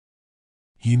amazement.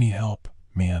 "You need help,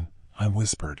 man," I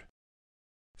whispered.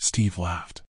 Steve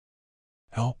laughed.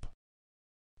 "Help?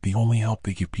 The only help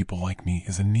they give people like me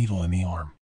is a needle in the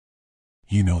arm.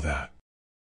 You know that.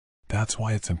 That's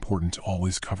why it's important to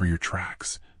always cover your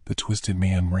tracks." The twisted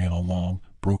man ran a long,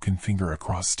 broken finger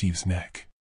across Steve's neck.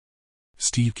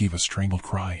 Steve gave a strangled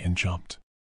cry and jumped.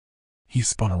 He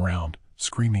spun around,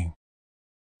 screaming.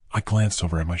 I glanced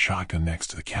over at my shotgun next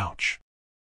to the couch.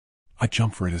 I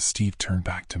jumped for it as Steve turned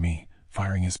back to me,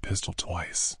 firing his pistol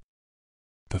twice.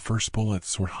 The first bullet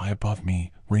soared high above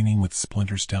me, raining with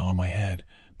splinters down on my head,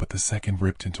 but the second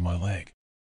ripped into my leg.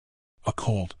 A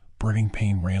cold, burning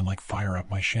pain ran like fire up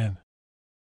my shin.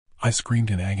 I screamed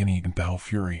in agony and battle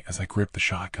fury as I gripped the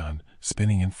shotgun,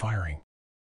 spinning and firing.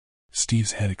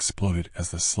 Steve's head exploded as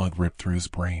the slug ripped through his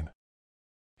brain.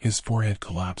 His forehead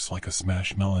collapsed like a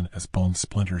smashed melon as bone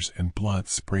splinters and blood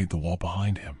sprayed the wall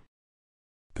behind him.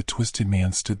 The twisted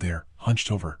man stood there, hunched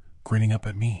over, grinning up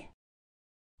at me.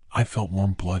 I felt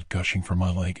warm blood gushing from my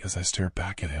leg as I stared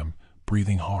back at him,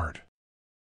 breathing hard.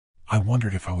 I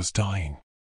wondered if I was dying.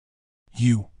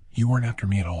 You weren't after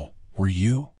me at all, were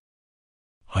you?"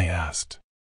 I asked.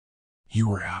 "You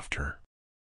were after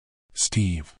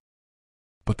Steve."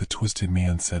 But the twisted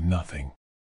man said nothing.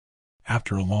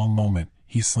 After a long moment,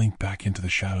 he slinked back into the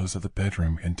shadows of the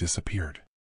bedroom and disappeared.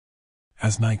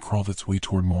 As night crawled its way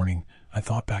toward morning, I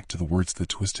thought back to the words the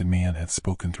twisted man had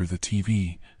spoken through the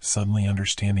TV, suddenly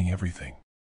understanding everything.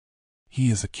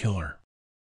 He is a killer.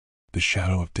 The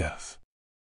shadow of death.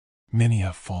 Many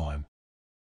have fallen.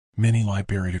 Many lie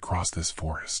buried across this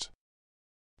forest.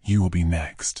 You will be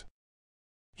next.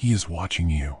 He is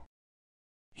watching you.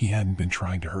 He hadn't been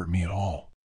trying to hurt me at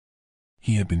all.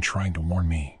 He had been trying to warn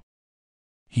me.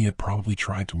 He had probably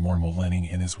tried to warn Wollenning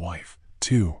and his wife,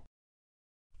 too.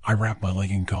 I wrapped my leg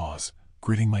in gauze,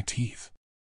 gritting my teeth.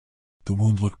 The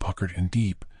wound looked puckered and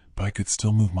deep, but I could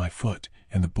still move my foot,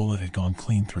 and the bullet had gone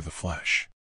clean through the flesh.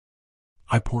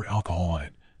 I poured alcohol on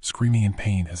it, screaming in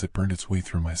pain as it burned its way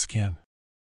through my skin.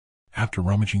 After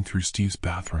rummaging through Steve's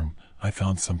bathroom, I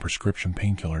found some prescription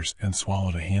painkillers and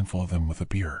swallowed a handful of them with a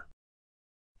beer.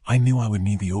 I knew I would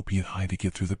need the opiate high to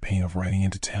get through the pain of riding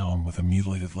into town with a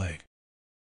mutilated leg.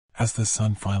 As the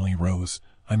sun finally rose,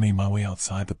 I made my way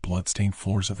outside the blood-stained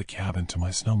floors of the cabin to my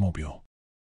snowmobile.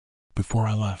 Before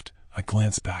I left, I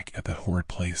glanced back at that horrid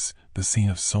place, the scene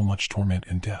of so much torment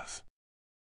and death.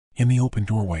 In the open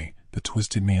doorway, the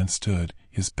twisted man stood,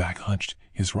 his back hunched,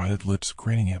 his writhed lips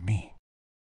grinning at me.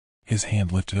 His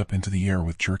hand lifted up into the air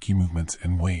with jerky movements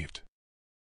and waved.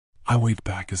 I waved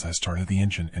back as I started the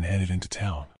engine and headed into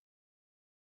town.